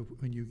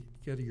when you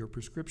get your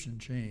prescription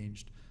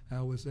changed?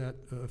 How does that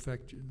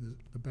affect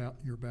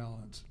your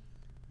balance?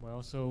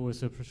 Well, so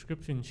with a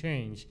prescription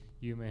change,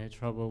 you may have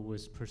trouble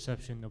with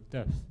perception of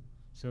depth.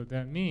 So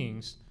that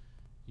means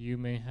you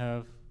may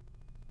have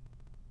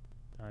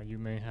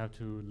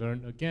to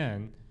learn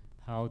again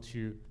how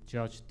to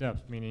judge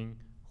depth, meaning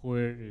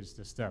where is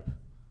the step?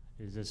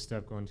 Is this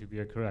step going to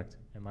be correct?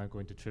 Am I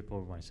going to trip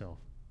over myself?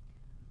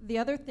 The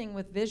other thing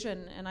with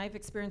vision, and I've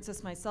experienced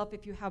this myself,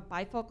 if you have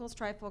bifocals,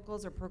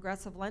 trifocals, or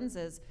progressive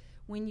lenses,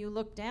 when you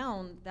look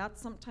down, that's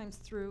sometimes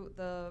through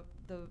the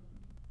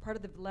part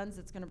of the lens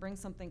that's going to bring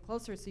something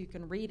closer so you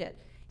can read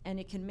it. And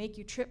it can make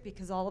you trip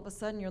because all of a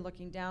sudden you're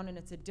looking down and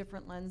it's a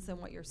different lens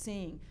than what you're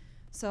seeing.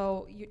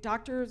 So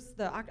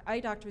the eye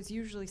doctors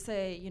usually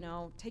say, you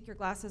know, take your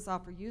glasses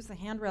off or use the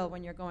handrail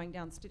when you're going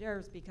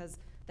downstairs because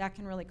that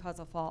can really cause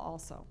a fall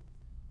also.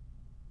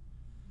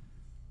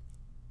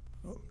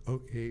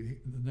 Okay,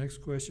 the next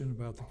question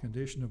about the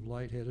condition of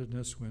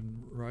lightheadedness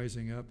when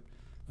rising up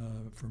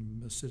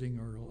from a sitting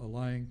or a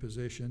lying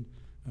position,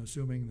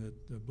 assuming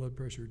that the blood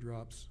pressure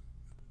drops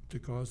to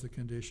cause the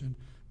condition,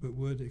 but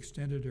would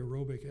extended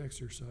aerobic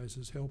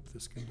exercises help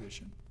this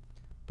condition?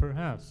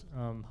 Perhaps.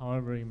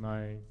 However, in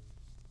my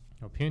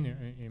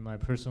opinion, in my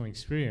personal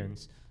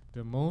experience,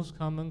 the most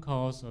common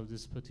cause of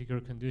this particular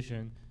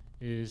condition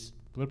is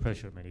blood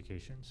pressure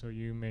medication. So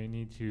you may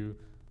need to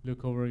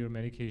look over your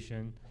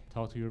medication,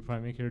 talk to your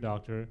primary care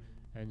doctor,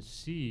 and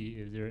see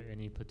if there are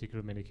any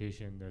particular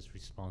medication that's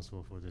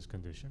responsible for this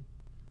condition.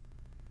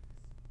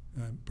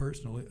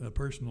 Personally, a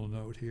personal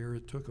note here,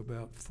 it took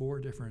about 4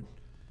 different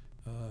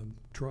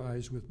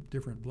tries with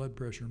different blood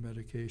pressure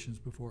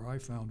medications before I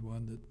found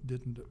one that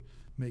didn't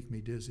make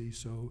me dizzy,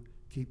 so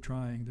keep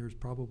trying. There's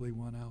probably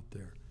one out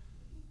there.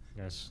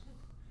 Yes.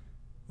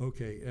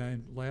 Okay,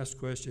 and last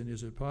question,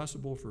 is it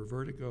possible for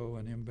vertigo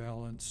and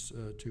imbalance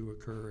to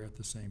occur at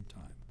the same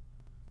time?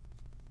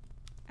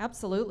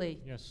 Absolutely.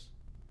 Yes.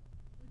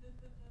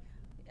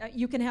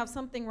 You can have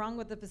something wrong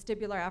with the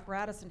vestibular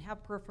apparatus and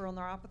have peripheral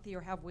neuropathy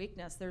or have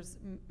weakness. There's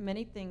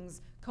many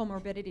things,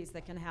 comorbidities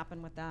that can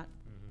happen with that.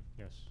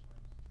 Yes.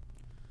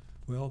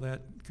 Well,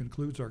 that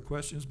concludes our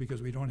questions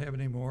because we don't have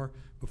any more.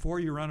 Before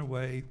you run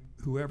away,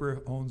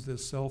 whoever owns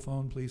this cell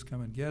phone, please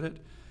come and get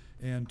it.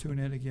 And tune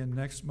in again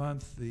next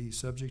month. The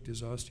subject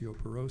is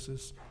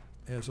osteoporosis.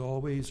 As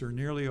always, or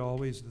nearly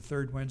always, the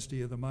 3rd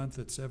Wednesday of the month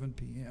at 7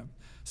 p.m.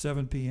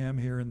 7 p.m.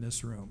 here in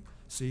this room.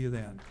 See you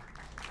then.